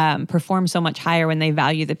perform so much higher when they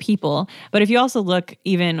value the people. But if you also look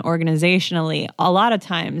even organizationally, a lot of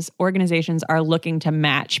times organizations are looking to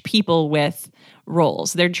match people with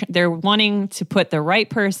roles. They're wanting to put the right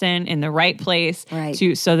person in the right place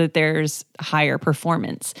so that there's higher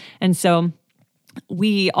performance. And so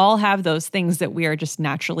we all have those things that we are just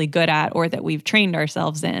naturally good at or that we've trained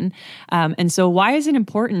ourselves in. And so why is it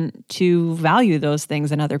important to value those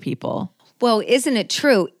things in other people? Well, isn't it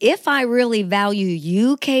true? If I really value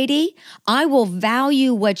you, Katie, I will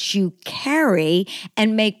value what you carry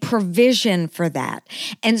and make provision for that.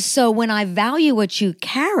 And so when I value what you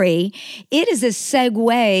carry, it is a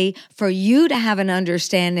segue for you to have an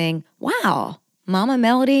understanding, wow, Mama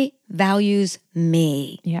Melody values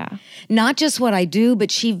me. Yeah. Not just what I do, but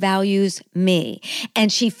she values me.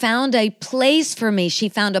 And she found a place for me. She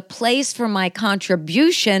found a place for my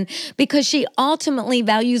contribution because she ultimately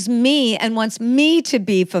values me and wants me to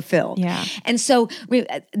be fulfilled. Yeah. And so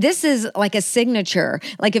this is like a signature.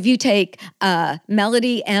 Like if you take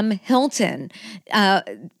Melody M. Hilton,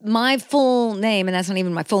 my full name, and that's not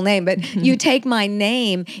even my full name, but you take my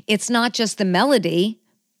name, it's not just the Melody,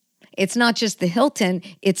 it's not just the Hilton,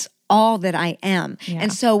 it's all that I am. Yeah.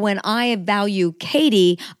 And so when I value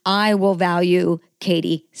Katie, I will value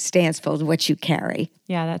Katie Stansfield, what you carry.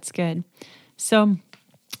 Yeah, that's good. So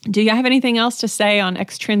do you have anything else to say on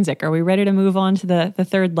extrinsic? Are we ready to move on to the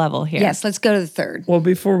third level here? Yes, let's go to the third. Well,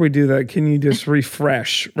 before we do that, can you just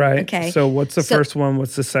refresh, right? Okay. So what's the first one?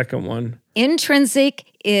 What's the second one? Intrinsic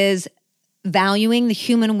is valuing the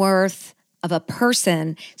human worth of a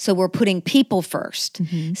person, so we're putting people first.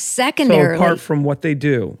 Mm-hmm. Secondarily, so apart from what they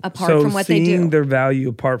do, seeing their value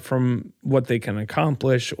apart from what they can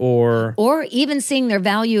accomplish, or even seeing their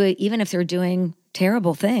value, even if they're doing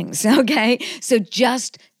terrible things. Okay, so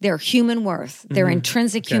just their human worth, their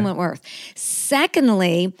intrinsic human worth.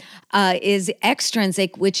 Secondly, is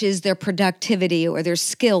extrinsic, which is their productivity or their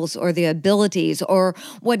skills or their abilities or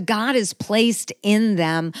what God has placed in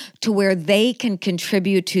them to where they can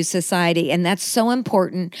contribute to society. And that's so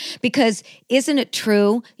important because isn't it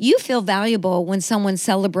true? You feel valuable when someone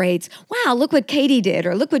celebrates, wow, look what Katie did,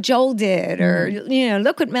 or look what Joel did, or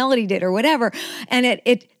look what Melody did, or whatever. And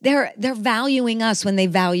they're valuing us when they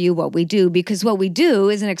value what we do, because what we do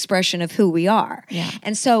is an expression of who we are. Yeah.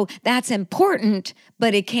 And so that's important,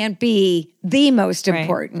 but it can't be the most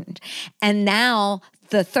important. And now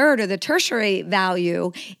the third or the tertiary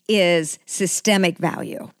value is systemic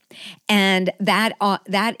value. And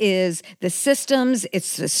that is the systems,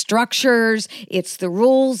 it's the structures, it's the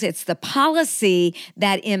rules, it's the policy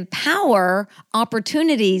that empower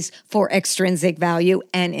opportunities for extrinsic value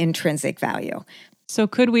and intrinsic value. So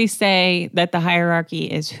could we say that the hierarchy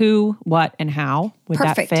is who, what, and how? Would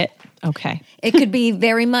Perfect. that fit? Okay. It could be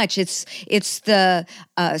very much. It's the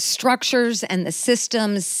structures and the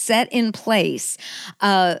systems set in place.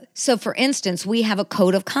 So, for instance, we have a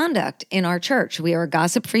code of conduct in our church. We are a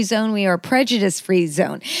gossip-free zone. We are a prejudice-free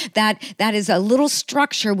zone. That is a little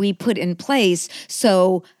structure we put in place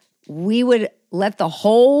so we would let the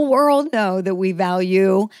whole world know that we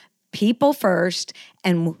value people first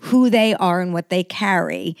and who they are and what they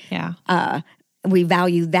carry. Yeah. We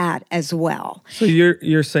value that as well. So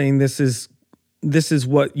you're saying this is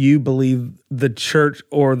what you believe the church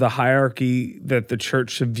or the hierarchy that the church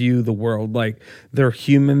should view the world, like their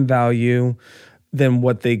human value, then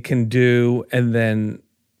what they can do, and then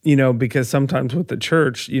because sometimes with the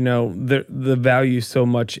church, the value so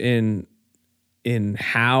much in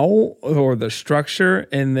how or the structure,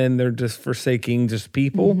 and then they're just forsaking just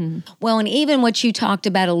people. Mm-hmm. Well, and even what you talked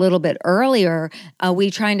about a little bit earlier, we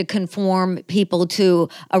trying to conform people to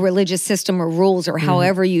a religious system or rules or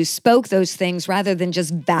however you spoke those things rather than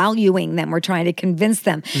just valuing them. We're trying to convince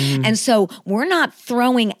them. And so we're not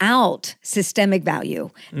throwing out systemic value.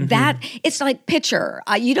 That it's like picture.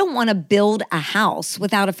 You don't want to build a house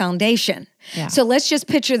without a foundation. Yeah. So let's just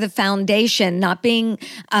picture the foundation not being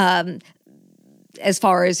as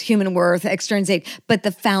far as human worth, extrinsic, but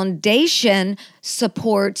the foundation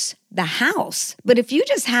supports the house. But if you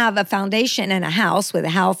just have a foundation and a house, with a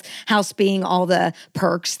house being all the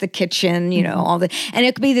perks, the kitchen, and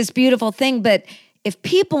it could be this beautiful thing, but if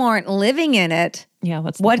people aren't living in it,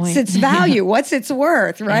 what's its value? What's its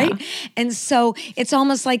worth, right? Yeah. And so it's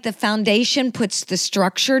almost like the foundation puts the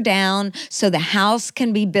structure down so the house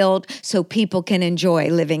can be built so people can enjoy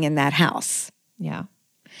living in that house. Yeah.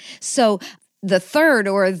 So the third,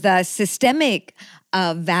 or the systemic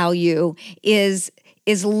value, is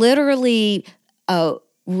literally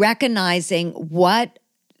recognizing what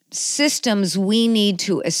systems we need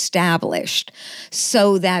to establish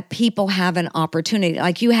so that people have an opportunity.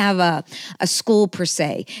 Like you have a school per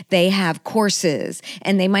se, they have courses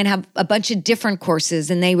and they might have a bunch of different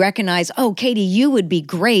courses and they recognize, oh, Katie, you would be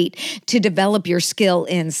great to develop your skill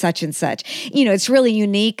in such and such. You know, it's really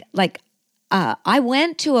unique. Like I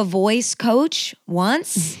went to a voice coach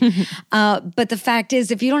once, but the fact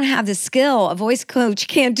is, if you don't have the skill, a voice coach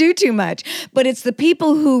can't do too much. But it's the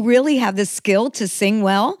people who really have the skill to sing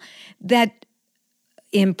well that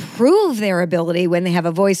improve their ability when they have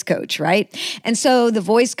a voice coach, right? And so the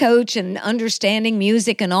voice coach and understanding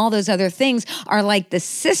music and all those other things are like the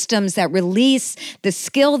systems that release the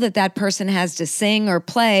skill that that person has to sing or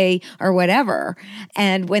play or whatever.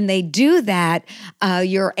 And when they do that,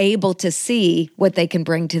 you're able to see what they can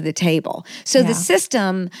bring to the table. So the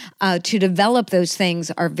system to develop those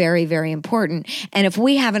things are very, very important. And if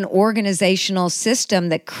we have an organizational system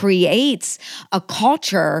that creates a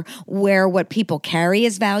culture where what people carry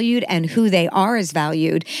is valued and who they are is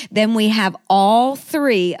valued, then we have all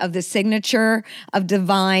three of the signature of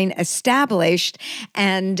divine established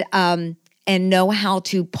and know how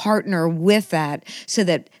to partner with that so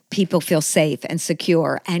that people feel safe and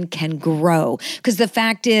secure and can grow. Because the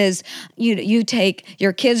fact is, you take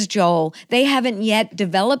your kids, Joel, they haven't yet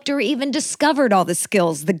developed or even discovered all the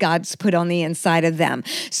skills that God's put on the inside of them.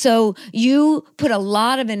 So you put a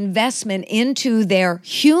lot of investment into their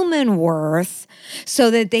human worth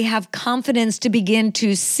so that they have confidence to begin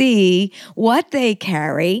to see what they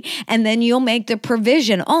carry, and then you'll make the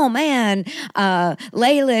provision. Oh man,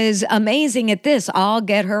 Layla is amazing at this. I'll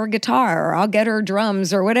get her guitar, or I'll get her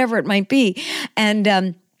drums, or whatever it might be.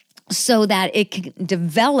 And so that it can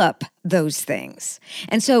develop those things.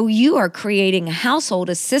 And so you are creating a household,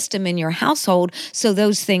 a system in your household, so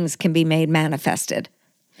those things can be made manifested.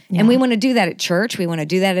 Yeah. And we want to do that at church. We want to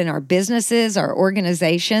do that in our businesses, our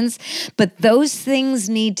organizations. But those things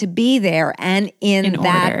need to be there and in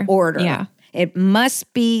that order. Yeah. It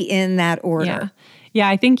must be in that order. Yeah. Yeah,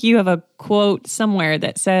 I think you have a quote somewhere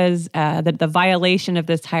that says that the violation of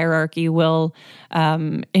this hierarchy will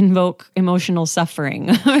invoke emotional suffering.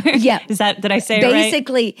 Yeah. Did I say it right?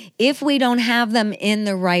 Basically, if we don't have them in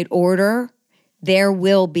the right order, there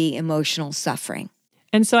will be emotional suffering.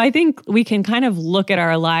 And so I think we can kind of look at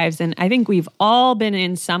our lives, and I think we've all been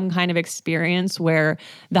in some kind of experience where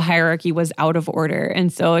the hierarchy was out of order.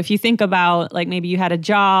 And so if you think about, like, maybe you had a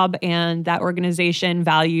job and that organization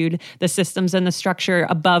valued the systems and the structure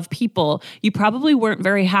above people, you probably weren't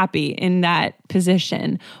very happy in that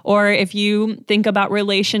position. Or if you think about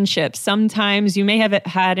relationships, sometimes you may have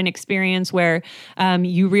had an experience where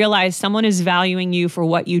you realize someone is valuing you for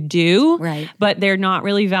what you do, right, but they're not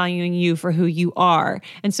really valuing you for who you are.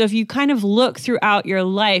 And so if you kind of look throughout your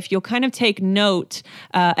life, you'll kind of take note,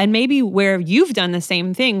 and maybe where you've done the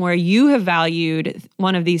same thing, where you have valued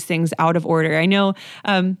one of these things out of order. I know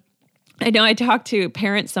I talk to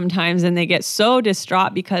parents sometimes and they get so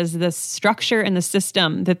distraught because the structure and the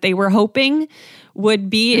system that they were hoping would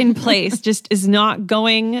be in place just is not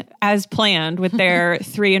going as planned with their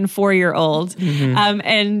 3 and 4 year olds.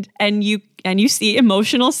 Mm-hmm. And you see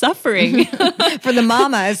emotional suffering for the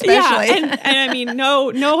mama, especially. Yeah, and I mean,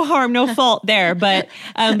 no harm, no fault there. But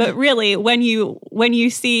really, when you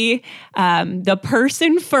see the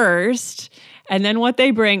person first, and then what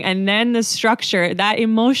they bring, and then the structure, that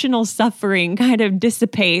emotional suffering kind of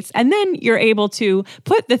dissipates. And then you're able to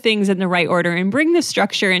put the things in the right order and bring the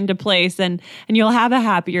structure into place, and you'll have a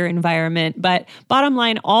happier environment. But bottom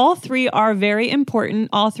line, all three are very important.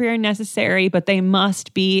 All three are necessary, but they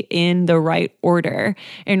must be in the right order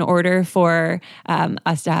in order for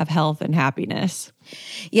us to have health and happiness.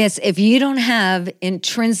 Yes, if you don't have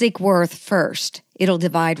intrinsic worth first, it'll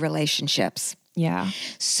divide relationships. Yeah.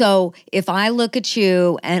 So if I look at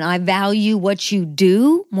you and I value what you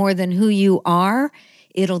do more than who you are,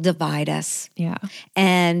 it'll divide us. Yeah.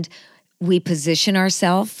 And we position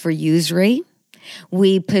ourselves for usury.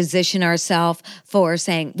 We position ourselves for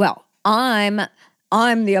saying, well, I'm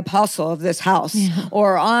the apostle of this house,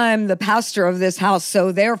 or I'm the pastor of this house,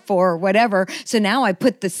 so therefore whatever. So now I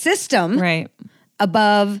put the system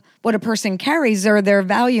above what a person carries or their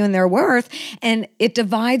value and their worth, and it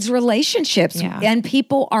divides relationships, and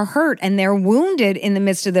people are hurt and they're wounded in the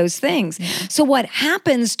midst of those things. Yeah. So what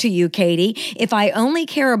happens to you, Katie, if I only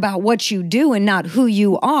care about what you do and not who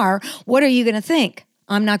you are, what are you going to think?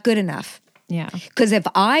 I'm not good enough. Yeah. Because if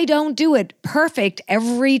I don't do it perfect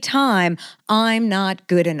every time, I'm not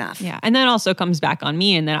good enough. Yeah. And that also comes back on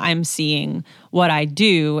me, and that I'm seeing what I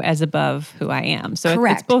do as above who I am. So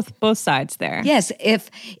Correct. It's both sides there. Yes, if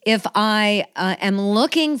I am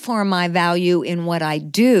looking for my value in what I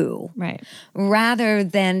do, Right. rather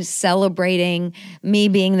than celebrating me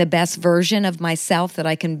being the best version of myself that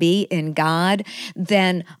I can be in God,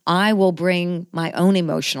 then I will bring my own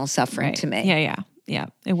emotional suffering to me. Yeah.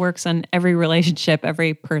 It works on every relationship,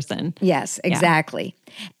 every person. Yes, exactly.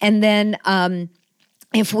 And then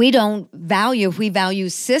if we value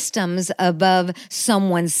systems above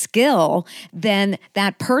someone's skill, then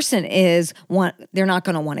that person they're not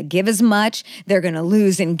going to want to give as much. They're going to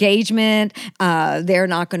lose engagement. They're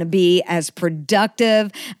not going to be as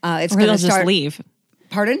productive. Or they'll just leave.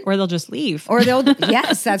 Pardon? Or they'll just leave. Or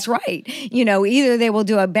yes, that's right. Either they will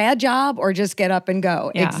do a bad job or just get up and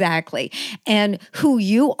go. Yeah. Exactly. And who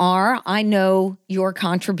you are, I know your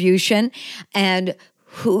contribution, and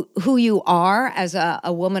who you are as a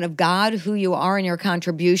woman of God, who you are in your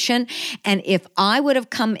contribution. And if I would have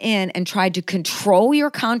come in and tried to control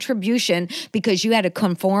your contribution because you had to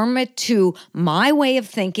conform it to my way of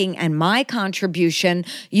thinking and my contribution,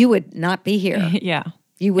 you would not be here. Yeah.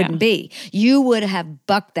 You wouldn't be. You would have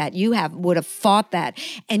bucked that. Would have fought that.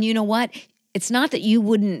 And you know what? It's not that you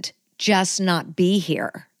wouldn't just not be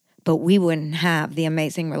here, but we wouldn't have the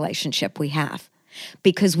amazing relationship we have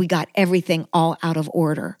because we got everything all out of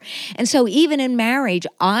order. And so even in marriage,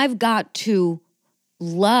 I've got to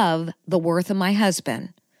love the worth of my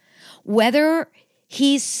husband, whether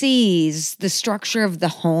he sees the structure of the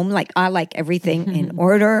home, like I like everything in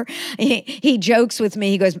order. He jokes with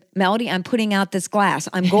me. He goes, Melody, I'm putting out this glass.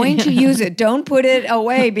 I'm going to use it. Don't put it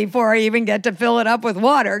away before I even get to fill it up with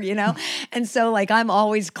water, And so I'm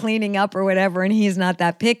always cleaning up or whatever, and he's not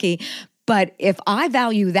that picky. But if I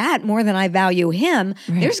value that more than I value him,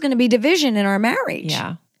 there's going to be division in our marriage.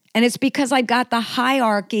 Yeah. And it's because I've got the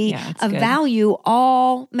hierarchy of value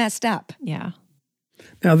all messed up. Yeah.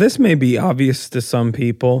 Now, this may be obvious to some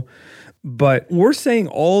people, but we're saying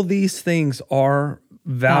all these things are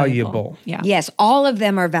valuable. Yeah. Yes, all of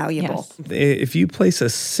them are valuable. Yes. If you place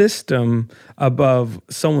a system above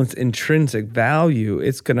someone's intrinsic value,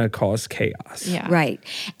 it's going to cause chaos. Yeah. Right.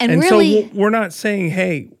 And really, so we're not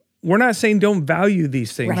saying, don't value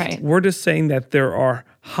these things. Right. We're just saying that there are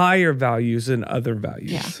higher values than other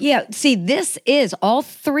values. Yeah. See, all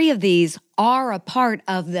three of these are a part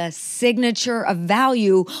of the signature of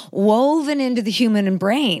value woven into the human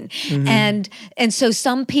brain. Mm-hmm. And so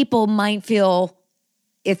some people might feel,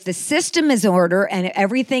 if the system is in order and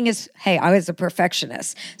everything is, hey, I was a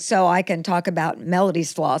perfectionist, so I can talk about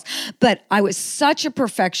Melody's flaws, but I was such a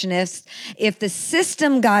perfectionist. If the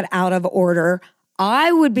system got out of order,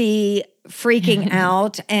 I would be freaking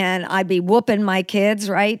out and I'd be whooping my kids,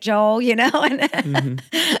 right, Joel? And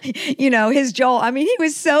his Joel, he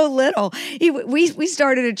was so little. We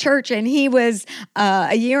started a church and he was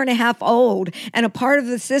a year and a half old, and a part of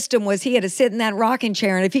the system was he had to sit in that rocking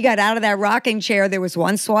chair, and if he got out of that rocking chair, there was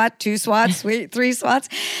 1 swat, 2 swats, 3 swats.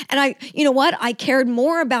 And I cared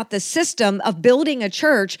more about the system of building a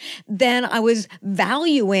church than I was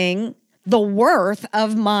valuing the worth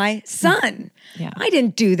of my son. Yeah. I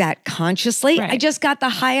didn't do that consciously. Right. I just got the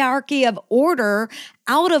hierarchy of order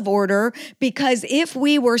out of order, because if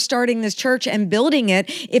we were starting this church and building it,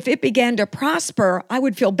 if it began to prosper, I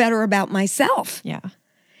would feel better about myself. Yeah.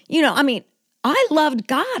 I loved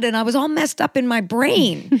God and I was all messed up in my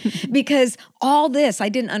brain because all this, I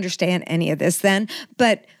didn't understand any of this then,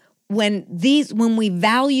 but when we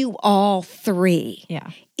value all three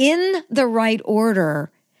in the right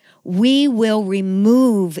order, we will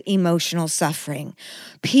remove emotional suffering.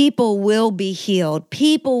 People will be healed.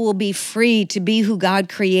 People will be free to be who God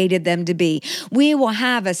created them to be. We will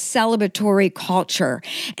have a celebratory culture.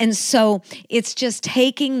 And so it's just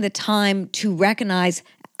taking the time to recognize,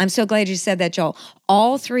 I'm so glad you said that, Joel,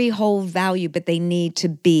 all three hold value, but they need to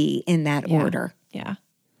be in that order. Yeah.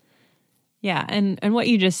 Yeah. And what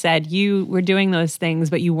you just said, you were doing those things,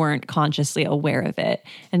 but you weren't consciously aware of it.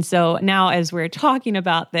 And so now as we're talking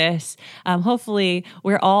about this, hopefully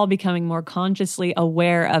we're all becoming more consciously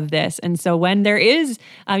aware of this. And so when there is,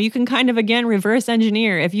 you can kind of, again, reverse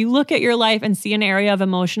engineer. If you look at your life and see an area of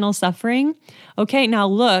emotional suffering, okay, now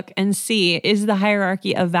look and see, is the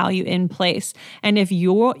hierarchy of value in place? And if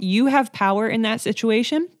you have power in that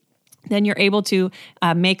situation, then you're able to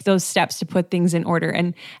make those steps to put things in order.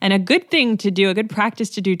 And a good thing to do, a good practice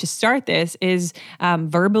to do to start this is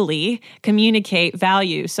verbally communicate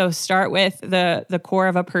value. So start with the core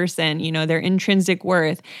of a person, their intrinsic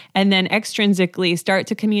worth, and then extrinsically start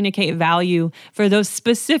to communicate value for those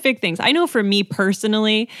specific things. I know for me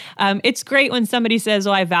personally, it's great when somebody says,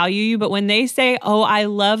 "Oh, I value you," but when they say, "Oh, I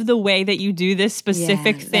love the way that you do this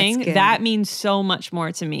specific thing," that means so much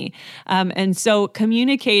more to me. And so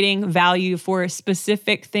communicating value for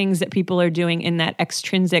specific things that people are doing in that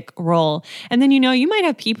extrinsic role. And then, you might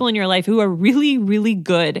have people in your life who are really, really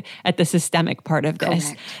good at the systemic part of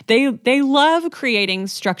this. They love creating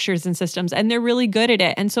structures and systems, and they're really good at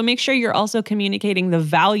it. And so make sure you're also communicating the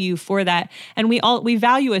value for that. And we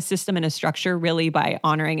value a system and a structure really by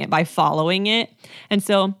honoring it, by following it. And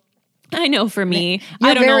so I know for me,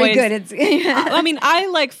 I don't very good at I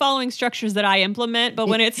like following structures that I implement, but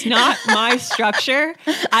when it's not my structure,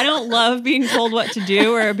 I don't love being told what to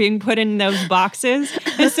do or being put in those boxes.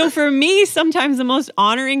 And so for me, sometimes the most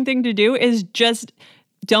honoring thing to do is just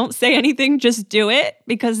don't say anything, just do it,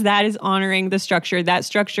 because that is honoring the structure. That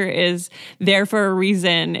structure is there for a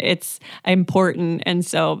reason. It's important. And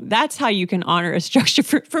so that's how you can honor a structure.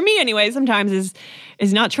 For me anyway, sometimes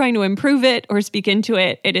is not trying to improve it or speak into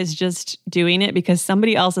it. It is just doing it because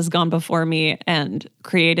somebody else has gone before me and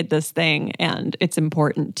created this thing, and it's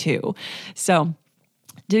important too. So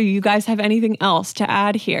do you guys have anything else to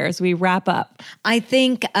add here as we wrap up? I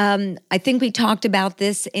think we talked about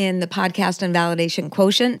this in the podcast on validation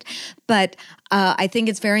quotient, but I think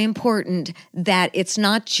it's very important that it's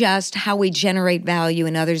not just how we generate value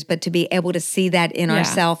in others, but to be able to see that in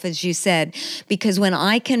ourselves, as you said, because when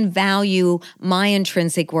I can value my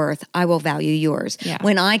intrinsic worth, I will value yours. Yeah.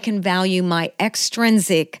 When I can value my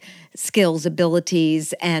extrinsic skills,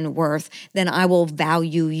 abilities, and worth, then I will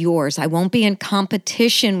value yours. I won't be in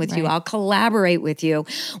competition with you. I'll collaborate with you.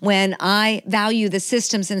 When I value the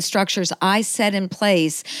systems and structures I set in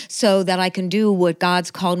place so that I can do what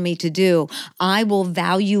God's called me to do, I will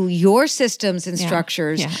value your systems and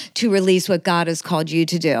structures to release what God has called you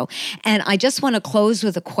to do. And I just want to close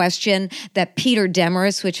with a question that Peter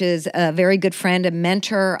Demarest, which is a very good friend, a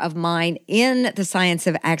mentor of mine in the science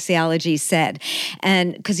of axiology, said,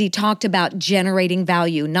 and because he talked about generating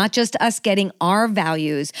value, not just us getting our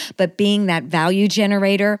values, but being that value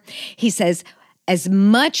generator. He says, as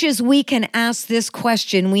much as we can ask this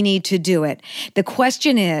question, we need to do it. The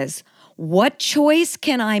question is, what choice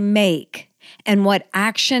can I make and what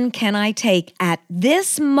action can I take at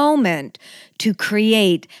this moment to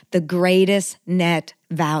create the greatest net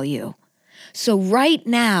value? So right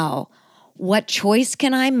now, what choice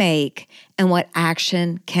can I make and what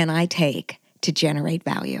action can I take to generate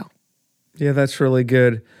value? Yeah, that's really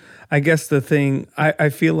good. I guess the thing, I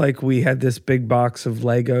feel like we had this big box of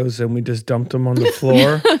Legos and we just dumped them on the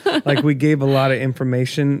floor. Like we gave a lot of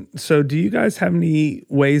information. So do you guys have any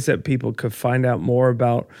ways that people could find out more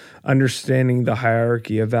about understanding the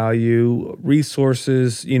hierarchy of value,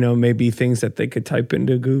 resources, maybe things that they could type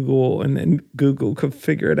into Google and then Google could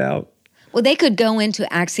figure it out? Well, they could go into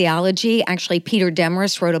axiology. Actually, Peter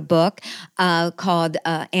Demarest wrote a book called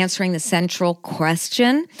Answering the Central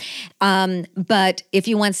Question. But if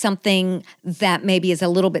you want something that maybe is a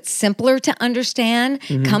little bit simpler to understand,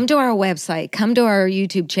 come to our website, come to our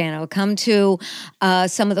YouTube channel, come to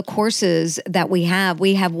some of the courses that we have.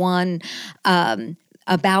 We have one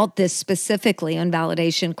about this specifically on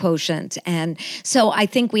validation quotient. And so I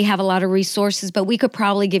think we have a lot of resources, but we could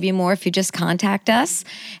probably give you more if you just contact us,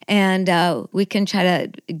 and we can try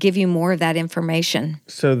to give you more of that information.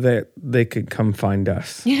 So that they could come find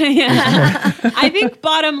us. Yeah. I think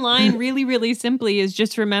bottom line, really, really simply, is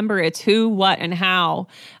just remember it's who, what, and how,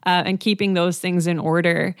 and keeping those things in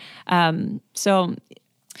order.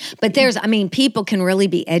 But people can really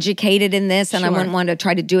be educated in this, and I wouldn't want to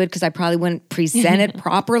try to do it because I probably wouldn't present it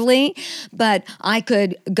properly. But I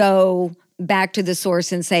could go back to the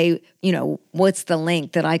source and say, what's the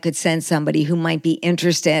link that I could send somebody who might be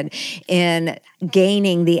interested in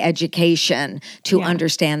gaining the education to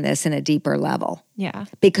understand this in a deeper level. Yeah.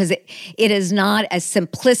 Because it is not as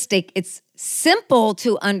simplistic. It's simple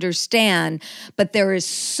to understand, but there is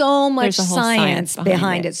so much science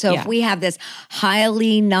behind it. So if we have this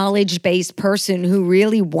highly knowledge-based person who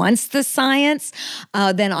really wants the science,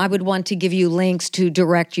 then I would want to give you links to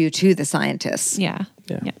direct you to the scientists. Yeah.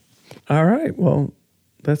 All right. Well,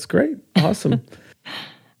 that's great. Awesome.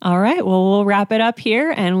 All right. Well, we'll wrap it up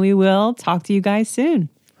here and we will talk to you guys soon.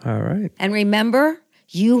 All right. And remember,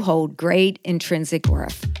 you hold great intrinsic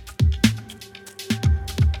worth.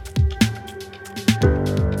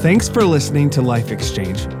 Thanks for listening to Life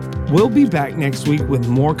Exchange. We'll be back next week with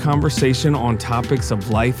more conversation on topics of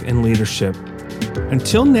life and leadership.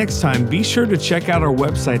 Until next time, be sure to check out our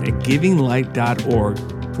website at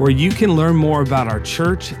givinglight.org, where you can learn more about our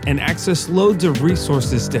church and access loads of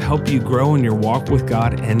resources to help you grow in your walk with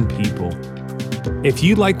God and people. If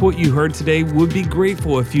you like what you heard today, we'd be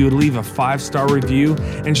grateful if you would leave a 5-star review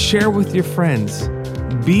and share with your friends.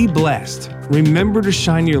 Be blessed. Remember to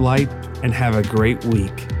shine your light and have a great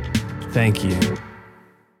week. Thank you.